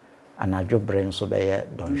a anadwo bere nso bɛyɛ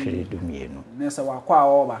dɔnhwere dumienu nesa wakɔ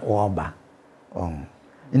a wɔba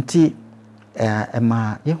nti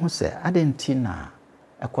ɛma yɛhu sɛ ade nti na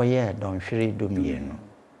ɛkɔyɛ dɔnhwere dumienu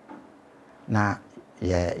na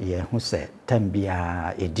yɛhu sɛ tam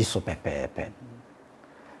biara ɛdi so pɛpɛɛpɛ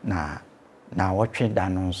na wɔtwe da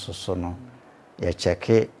no nso so no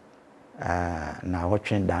yɛkyɛke na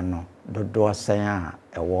wɔtwe da no dodoɔ sɛn a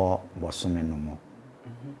ɛwɔ bɔsome no mu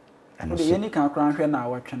ɛno so yɛni kan kora nhwɛ na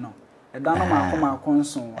wɔtwe no ɛda no maako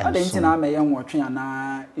nso ade nti na ama yɛ nwɔtwe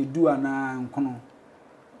anaa edu anaa nkono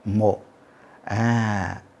mo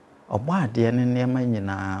ɔbɔ adeɛ ne nneɛma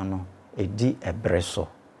nyinaa no ɛdi ɛbere so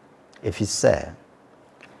ɛfi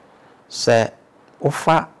sɛ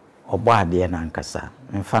wofa ɔbɔ adeɛ nankasa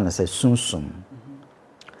mfa no sɛ sunsum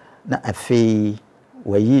na afei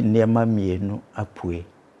wayi nneɛma mmienu apue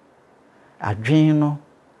adwen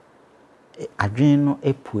no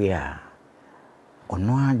epue a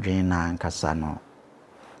ɔno adwen nankasa no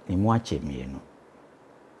ne mu akyɛ mmienu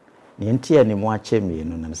ne nti a ne mu akyɛ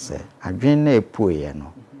mmienu no sɛ adwen na epue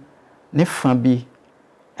no ne fa bi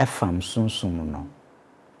ɛfam sunsum no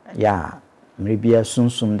ya mrebia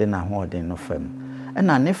sunsum de na hoɔden no fam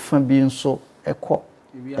ɛna ne fa bi nso ɛkɔ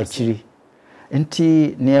akyiri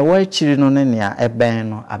nti ne ɛwɔ akyiri no ne nea ɛbɛn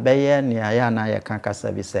no abɛyɛ nea yɛ na yɛ ka kasa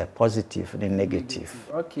bi sɛ positive ne negative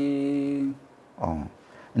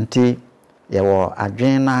nti yɛwɔ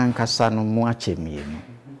adwen na ankasa no mu akyɛ mmienu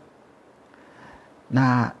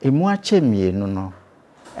na emu akyɛ mmienu no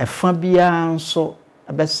ɛfa biara nso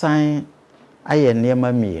ɛbɛsan ayɛ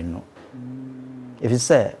nneɛma mmienu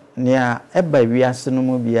efisɛ nea ɛba wiase no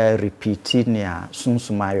mu biara repeat nea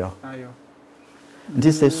sunsum ayɔ nti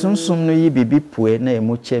sɛ sunsum no yi bibi pue na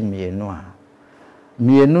emu kyɛ mmienu a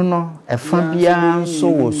mmienu no ɛfa biara nso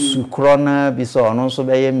wɔ sukorɔ na bi sɛ ɔno nso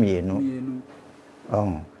bɛyɛ mmienu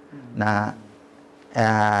na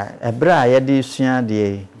ɛbrɛ a yɛde sua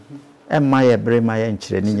deɛ ɛmma yɛ brɛ ma yɛ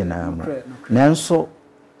nkyerɛ ne nyinaa mu nanso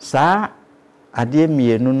saa adeɛ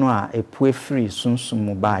mmienu no a epue free sunsum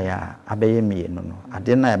mu baeɛ a abɛyɛ mmienu no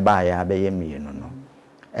adeɛ na ɛbaeɛ a abɛyɛ mmienu no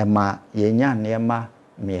ema yenya nneɛma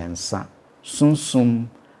miɛnsa sunsum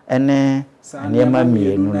ene nneɛma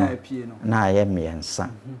mienu na ayɛ miɛnsa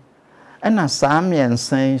ɛna saa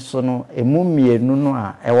miɛnsa so no emu mienu no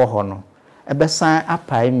a ɛwɔ hɔ no ɛbɛsan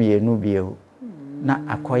apae mienu bio na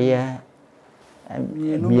akɔyɛ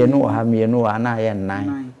mienu ha mienu ha na ayɛ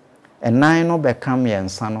nnan ɛnan no bɛka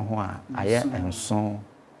miɛnsa no ho a ayɛ nson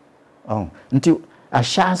nti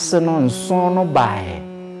ahyase no nson no bae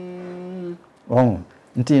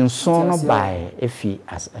nti nson no bae efi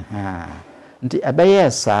nti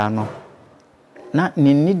ɛbɛyɛ saa no na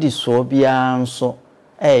nidi so bia nso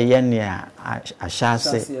ɛyɛ nea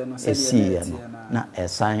ahyase esiye no na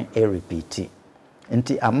ɛsan repeat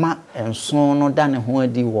nti ama nson no da ne ho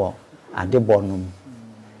adi wɔ adebɔ no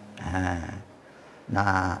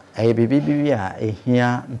na ɛyɛ bibi a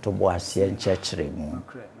ehia ntobo ase nkyerɛkyerɛ mu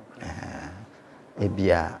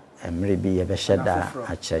ebia emre bi yɛbɛhyɛ da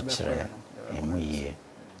akyerɛkyerɛ emu yie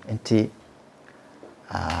nti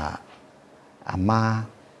ama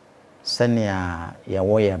sɛnea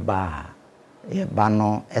yɛwɔ yɛba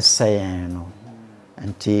no ɛsɛn no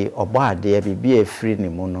nti ɔbɔ adeɛ bibi efiri ne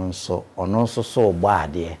mu no nso ɔno nso so ɔbɔ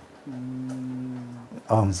adeɛ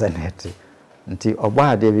ɔnzɛnɛti nti ɔbɔ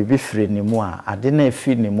adeɛ bibi firi ne mu a ade na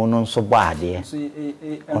efiri ne mu no nso bɔ adeɛ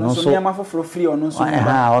ɔno nso nneɛma foforɔ firi ɔno nso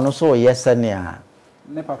ɔno nso yɛ sɛnea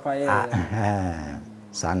ne papa yɛ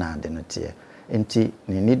saa na ade no teɛ nti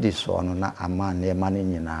ne nidi so no na ama nneɛma no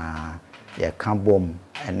nyinaa yɛka bom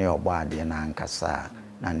ɛne ɔbɔ adeɛ na ankasa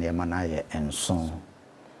na nneɛma no ayɛ nson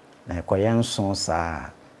na ɛkɔyɛ nson saa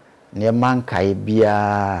nneɛma nkae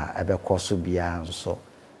biara ɛbɛkɔ so biara nso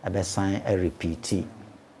ɛbɛsan repeat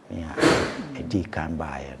ya edi kan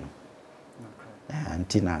baayɛ no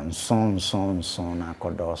nti na nson na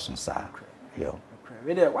akɔdɔɔso saa yo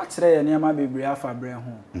we de wakyerɛ yɛ nneɛma bebree afa brɛ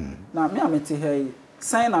ho na me amete ha yi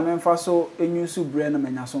san na memfa so enyusu brɛ no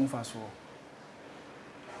manya so mfa so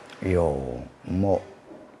yo mo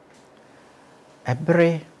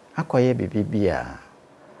ebre akɔyɛ bibi a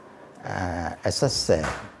ɛsɛsɛ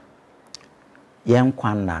yɛn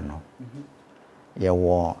kwanna no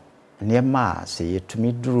yɛwɔ nneɛma a sɛ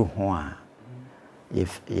yɛtumi duru ho a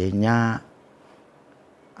yɛnya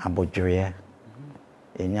abodwoeɛ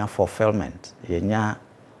yɛnya fulfillment yɛnya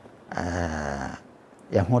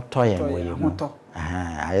yɛho tɔ yɛn wɔ yɛn mu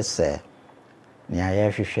ayɛ sɛ nea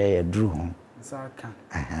yɛhwehwɛ yɛduru ho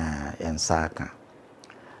yɛn nsa aka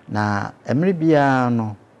na emre biara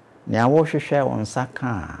no nea wɔhwehwɛ wɔn nsa ka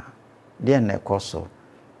a deɛ na ɛkɔ so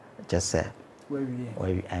kyɛ sɛ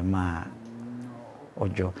wɔwi ɛma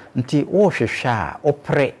ojo nti wo hwehwɛ a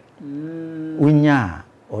opre unya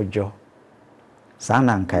ojo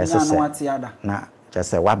sana nka esese na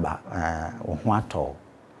kyese waba wo ho atɔ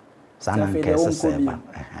sana nka esese ba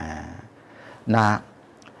na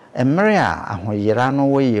emre a ahoyera no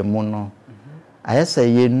woyɛ mu no ayese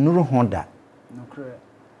ye nuru ho da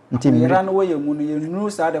nti ahoyera no woyɛ mu no ye nuru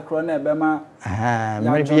saa de kro na ebema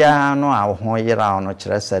mre bia no a wo ho yera no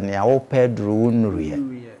kyerɛ sɛ ne a wo pɛ duru wo nuru ye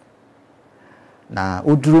na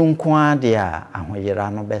uduru nko ade a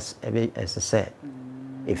ahoyera no esese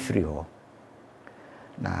efiri ho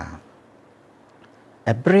na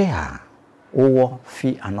ebre a wo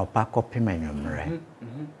fi anopa kopem anwumre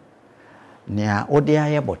nea ode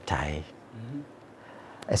ayɛ botae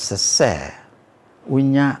esese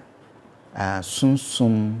unya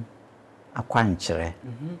sunsum akwankyerɛ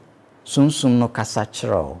sunsum no kasa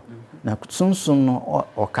kyerɛw na sunsum no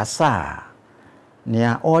okasa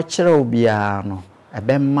nea ɔkyerɛ obiara no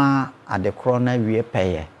ɛbɛma adekoro na wie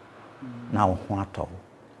pɛyɛ na wo ho atɔ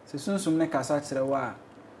se sunsum ne kasa kyerɛ wa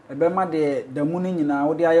ɛbɛma de damu no nyinaa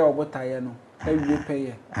wo de ayɛ obotaeɛ no awie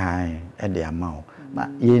pɛyɛ ɛde ama wo ma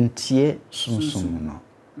yɛntie sunsum no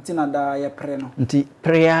nti na da yɛ pre no nti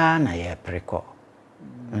prea na yɛ prekɔ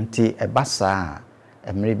nti ɛbasa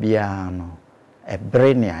emre biara no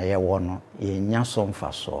ɛbre ne ayɛwɔ no yɛnya so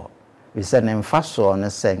mfasoɔ bisɛ ne mfasoɔ no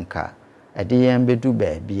sɛnka ɛde yɛn bedu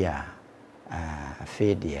baabi a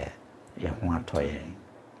afei deɛ yɛn ho atɔ yɛn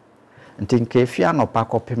nti nkefia anopa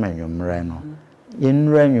kopem anwumre no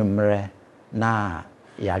yɛnura anwumre na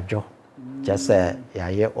yɛadwo kyɛ sɛ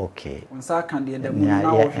yɛayɛ okay nsa ka deɛ da mu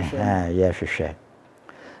na wo hwehwɛ yɛhwehwɛ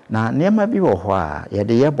na nneɛma bi wɔ hɔ a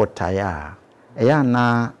yɛde yɛ botae a ɛyɛ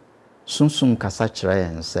na sunsum kasa kyerɛ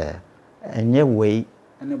yɛn sɛ ɛnyɛ wei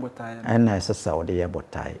ɛne botae ɛna ɛsɛ sɛ wode yɛ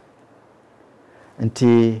botae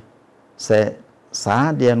nti sɛ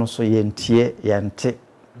saa deɛ no so yɛntie yɛnte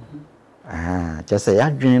kyɛ sɛ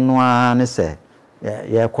yɛadwene no a ne sɛ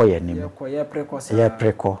yɛkɔ yɛnim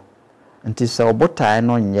yɛprekɔ nti sɛ obotae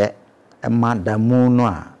no nyɛ ɛma damu no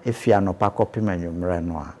a efia no pa kopem anwumre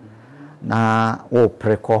no a na wo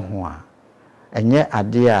prekɔ ho a enye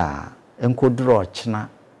ade a enkoduro ochena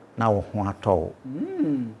na wo ho atɔ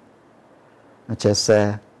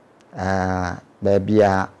nchese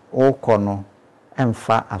baabia wokɔ no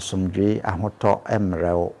emfa asomdwe ahotɔ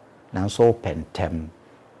emrew nanso opentem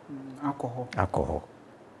alcohol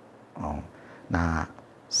na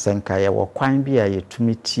senka ye wo kwan bi a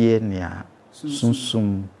yetumi tie nea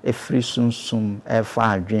sunsum efri sunsum efa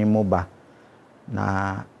adwen mu ba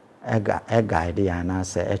na ega ide ya na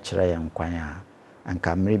se ekire ye nkwan a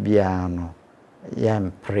anka mmre bia no ye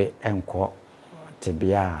mpre enko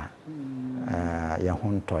tebia ye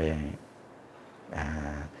honto ye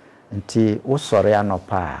nti wo sɔre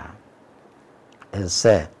anopa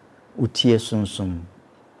ese utie sunsum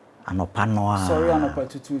anopa no a sɔre anopa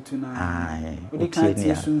tututu na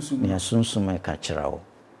utie ne sunsum e ka kyerɛwo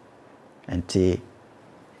nti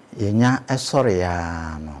yenya esɔre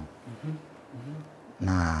ya no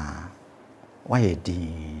na waye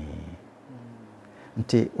din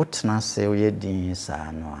nti utna se oye din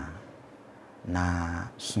sa no a na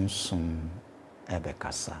sunsum ebe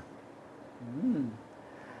kasa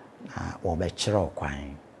na obɛkyerɛ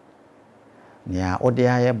kwan nia ode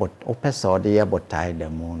aye bot opesa ode ye botai da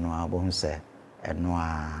mu no abon sɛ ɛno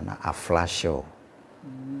a na aflasho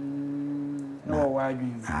no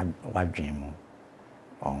wadwen mu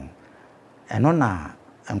ɛno na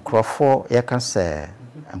nkrɔfo yɛka sɛ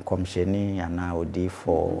nkomhyɛni ana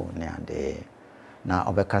odifo ne ade na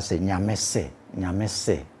obɛka sɛ nyamese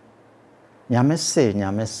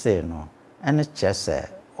no ɛne kyɛ sɛ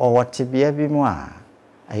ɔwɔte bia bi mu a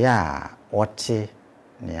ɛyɛ wɔte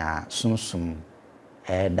nea sunsum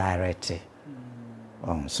direct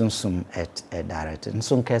sunsum direct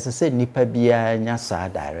nso nkɛse sɛ nipa bia nya saa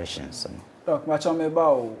directions no dok macho me ba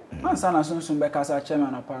o ansa na sunsum be kasa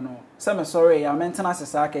chairman apa no se me sorry ya mentena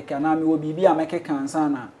sesa keke na me wo bibi a mekeka ansa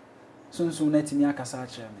na sunsum na timi akasa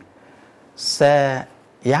chairman se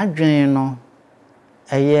ya dwen no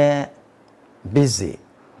eye busy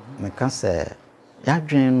meka se ya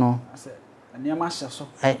dwen no ne ma hye so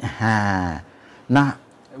na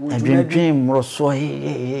adwendwen mroso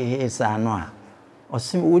sa no a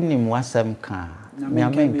osim wonim wasam ka me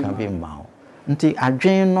amenka bi ma o nti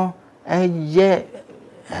adwen no eye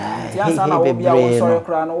tiasa na wo bia wo sori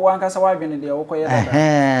kra no wo ankasa wa adwene de wo koye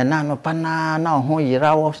dada na no pa na ho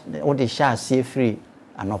yira wo de sha ase free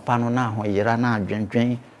anopa no na ho yira na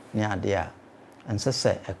adwendwen ne ade a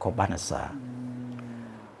ensese ekoba ne sa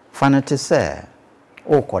fanate se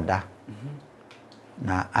o koda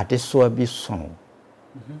na adesoa bi son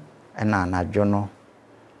ena anadwo no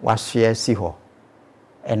wasua si ho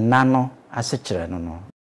ena no asekyere no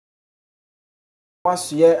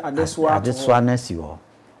wasua adesoa na si ho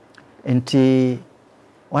enti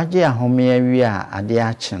waje ahome awi a ade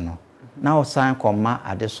ache no na osan koma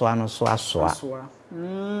adesoa no so asoa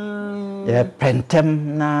ye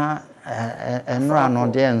pentem na enura no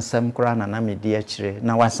de ensem kura na medi akire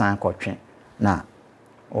na wasan kotwe na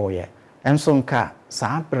oye enso nka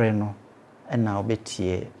saa bre no ena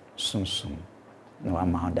obetie sunsum no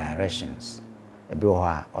ama directions ebi ho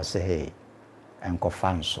a ose hey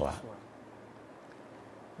enkofa nsoa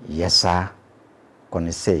yesa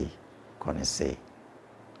konesei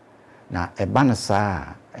na eba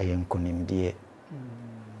saa eyenkonimdie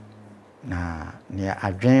na ne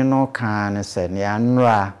adwen no kan ne se ne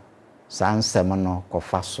anura sansem no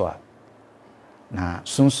kofa so a na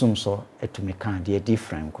sunsum so etumi kan de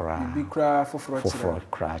different kora bi kra foforo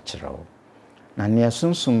kra chiro na ne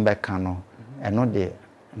sunsum beka no eno de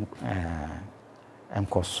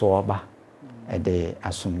enkoso ba de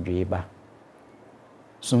asomdwe ba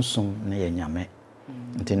sunsum ne ye nyame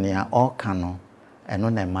nti ne a oka no eno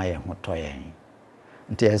na ma ye hoto yen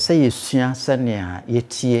nti ese yesua se ne a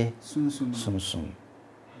yetie sunsum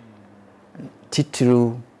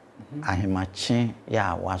titru ahemache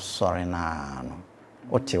ya wasore na no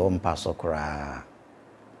ote o mpaso kura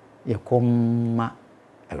yekomma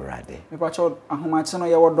awrade mepacho ahomache no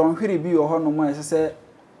ye wodon hwere bi ho no mo ese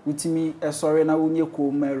utimi esore na wonye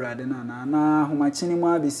komma awrade na ahomache ni mu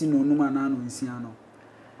abesi no numa na no nsia no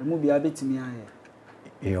emu bia betimi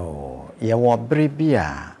aye yo ye wo bre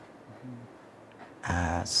bia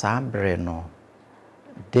sabre no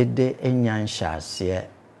dede enyan hyase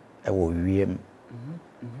ewo wiem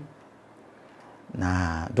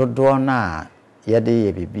na dodo na yede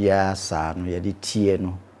ye bibia sa no yede tie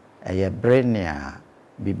no eye brene a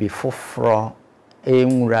bibi foforo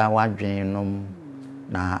enwura wadwen nom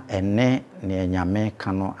na ene ne nyame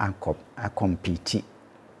ka no akompiti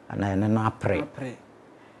ana ene no apre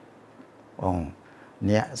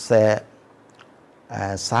ne se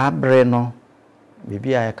sabre no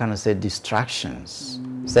bibia ya kana say distractions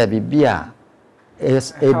se bibia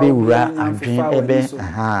ebe wura adwen ebe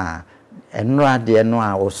enura de no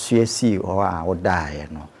a osuesi ho a odae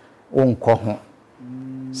no wonkɔ ho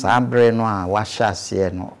sabre no a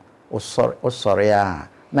wahyaase no osore a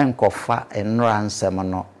menkɔfa enura nsɛm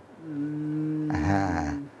no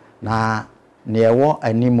na ne ɛwɔ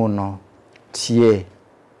animu no tie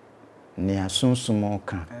ne asunsumo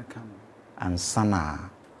ka ansana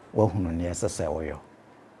wahunu ne ɛsɛsɛ woyɔ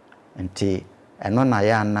nti ɛno na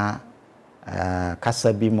ya na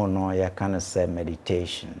kasa bi mo no ya kan say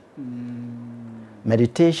meditation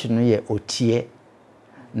meditation no ye otie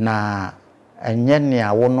na enye ne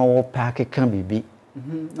awo no wo pa keka bibi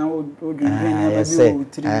na odwendwen ya bibi wo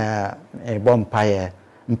tiri bo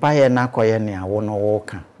mpaye na koye ne awo no wo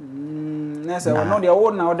ka na se wo no de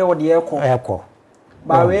wo na wo de ekɔ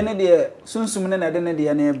ba we ne de sunsum ne na de ne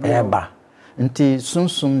de na eba nti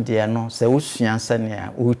sunsum de no se wo sua sane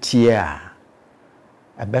a otie a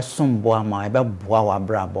abesom boa ma ebeboa wa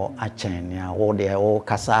brabo achen ne a wo de wo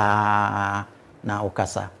kasa na wo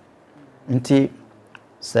kasa nti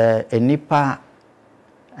se enipa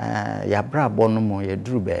ya brabo no mo ye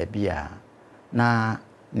duru ba bia na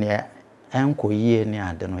ne enkoyie ne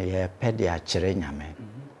ade no ye pede a kire nyame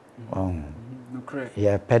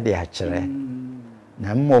ye pede a kire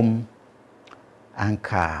na mmom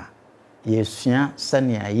anka yesua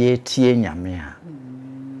sane a ye tie nyame a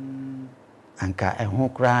anka eho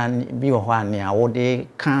kra bi ho ane a wo de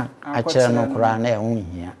ka a kire no kra na eho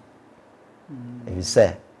hia ebi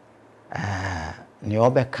se ne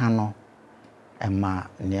obeka no ema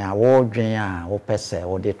ne awo dwen a wo pese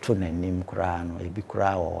wo de to nanim kra no ebi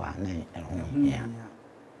kra wo a na eho hia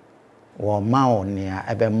wo ma wo ne a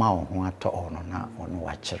ebe ma wo ho ato ono na ono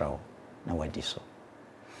wa kire wo na wadi so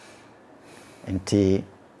nti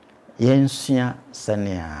yensua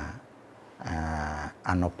sane a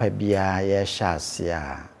anopa bia ye hyase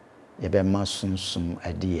a ye be masunsum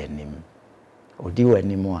adi anim odi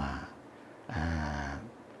wanim a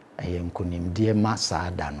ayenkunim die ma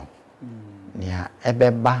saada no nia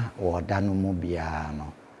ebeba wo da no mu bia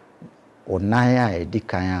no onan a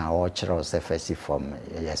edikan a wo kire se fasi form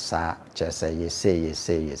yesa chese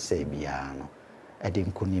yese bia no edi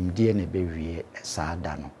nkunim die ne bewie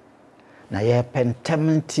saada no na ye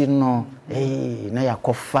pentamenti no na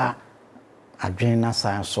yakofa adwen na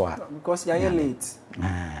san so a because ya late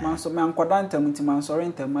man so me ankoda ntam man sorry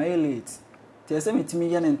ntam ma late ti ese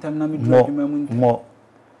metimi ye ntam na me dru adwuma mu ntam mo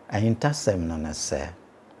ahintasem no na se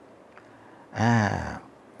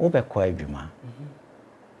obekọ adwuma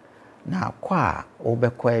na kwa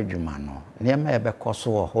obekọ adwuma no ne ebekọ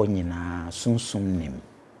so wo ho nyina sunsum nim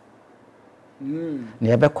ne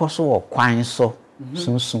ebekọ so wo kwan so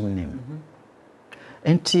sunsum nim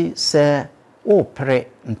enti se o pre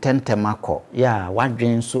ntentemako ya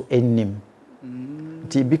wadwen so enim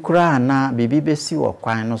ti bikura na bibi besi wo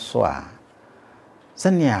kwan no so a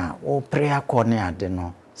sania o pre akọ ne ade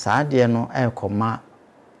no saade no ekoma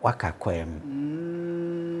wakakwem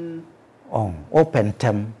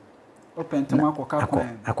opentem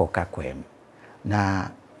akokakwem na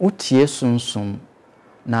utie sunsum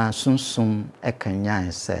na sunsum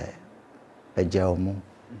ekanyan se bejawmu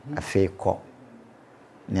afeko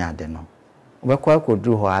ne ade no obekwa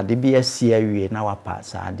kodru ho ade bi asia wie na wapa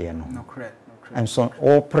saade no enso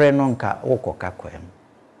o pre no nka okokakwem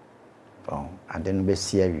ade no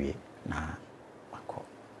besia wie na wako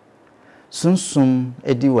sunsum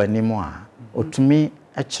edi wanimu a otumi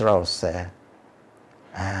ekirawo se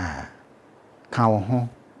ka wo ho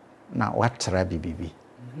na watra bibibi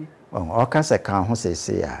oka se ka ho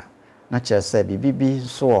sese ya na kyerese bibibi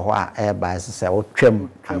so ho a eba sese otwam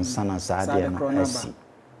ansana saade no asi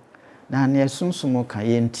na ne sunsum ka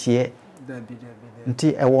yentie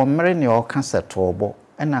nti ewo mmere ne oka se tobo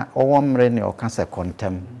na owo mmere ne oka se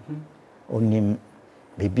kontem onim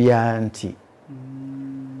bibia nti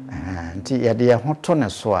nti yade ye hoto ne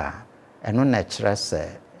so a eno na kyerese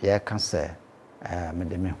ye ka se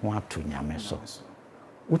mede me ho ato nyame so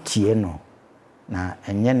utie no na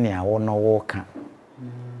enye ne awo no wo ka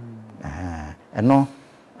eno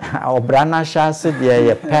obrana shase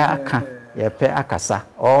de ye pe akasa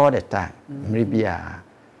all the time mribia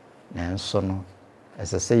na enso no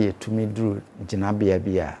esese yetumi duru jinabia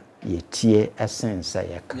bia yetie essence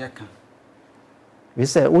yeka we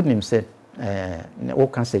say unim se wo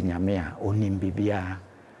ka se nyame a onim bibia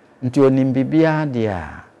nti onim bibia de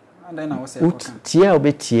a tie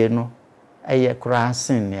obetie no eye kura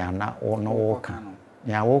sen ne ana ono wo ka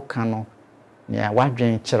ne a wo ka no ne a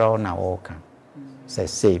wadwen kyerɛw na wo ka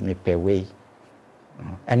se me pewe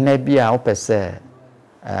ena bia opese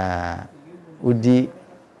udi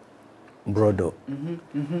brodo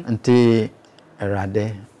nti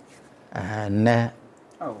erade ne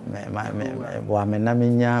wa me na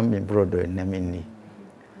menya me brodo na menni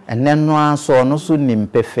ene no aso no so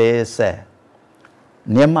nimpefe se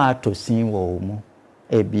niema atosin wo mu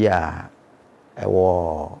ebia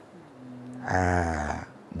ewo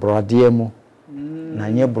brode mu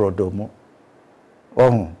na nye brodo mu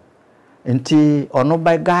ohun nti ono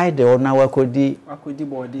by guide ona wakodi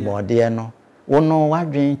bode no wono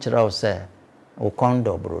wadwen kira o se o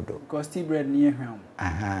kondo brodo because tea bread ni ehwam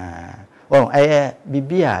well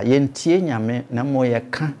bibia yentie nyame na mo ye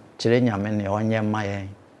ka kire nyame ne onye ma yen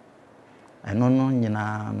eno no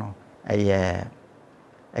nyina no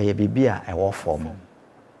bibia ewo form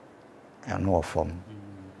eno wo form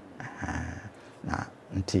na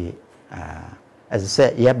nti as I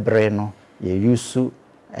say ye bre no ye yusu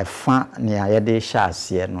efa ne ayede hya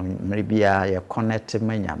ase no mmere bia ye connect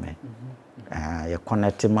ma nyame ye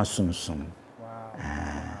connect ma sunsun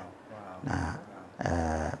na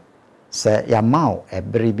se ya mau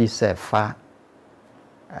ebre bi se fa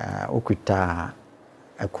okuta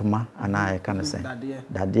akuma ana ye kan se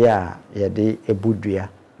dade a ye de ebudua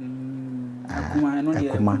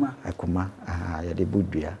akuma ye de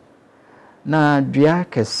budua na dua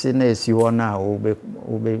kese na esi wona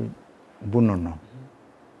obe bunu no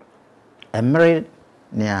emre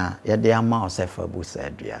nia ye de ama osefa bu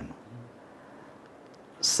se dua no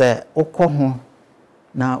se okoho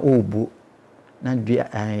na obu na dua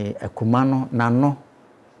akuma no nano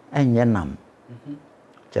enye nam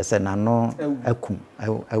chese nano akum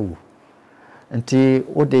awu nti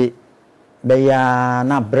ode beya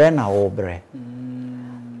na bre na wo bre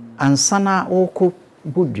ansana oko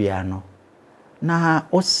budua no na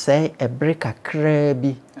ose ebre kakra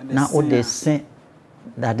bi na ode se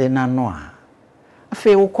dade na no a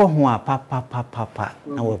afi woko ho a papa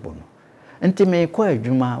na webo no nti me ko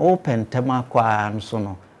adwuma o pentema kwa nso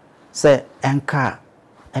no se enka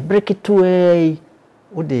ebre kituwe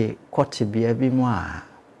ode kote bia bi mu a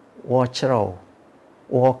wo kyerɛw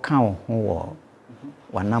wo ka ho wo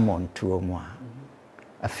wanamontuo mu a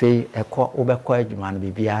afi ekɔ wobɛkɔ adwuma no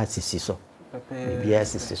bibia sisi so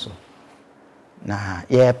na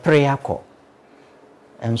ye pray akɔ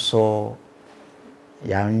enso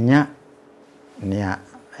ya nya nia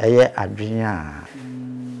eye adwen a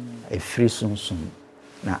efiri sunsun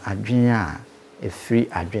na adwen a efiri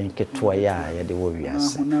adwen keto ya ye de wo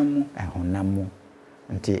wiase ehonamu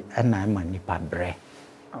nti ana ma nipa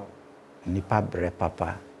bre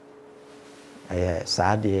papa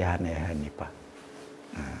saade ya na ya nipa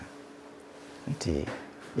nti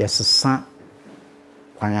yesesa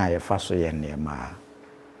kwanya ye faso ye nema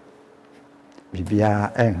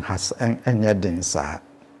bibia enye densa.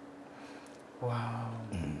 Wow.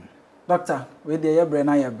 Doctor, we dey your brain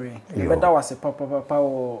na your brain. You better was a papa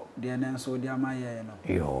o dey na so dey ama ye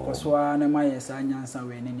no. Koso na ma ye sa nyansa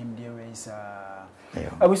we ni nim dey we sa.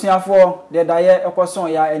 Abusuafo dey da ye ekoso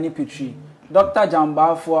ya ani pitri. Dr.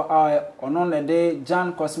 Jambafo ono na dey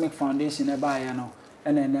Jan Cosmic Foundation e ba ye no.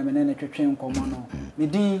 Ene ne twetwe nkomo no. Me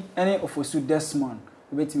din ene Ofosu Desmond.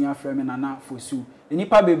 Obetimi afre me nana Fosu.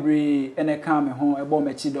 Enipa bebre ene ka me ho ebo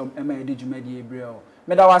machidom e ma edi dwumadi ebre o.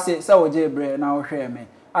 Meda wase se oje ebre na wo hwe me.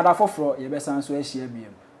 Ada foforo ye besan so ahia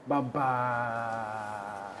biem. Bye bye.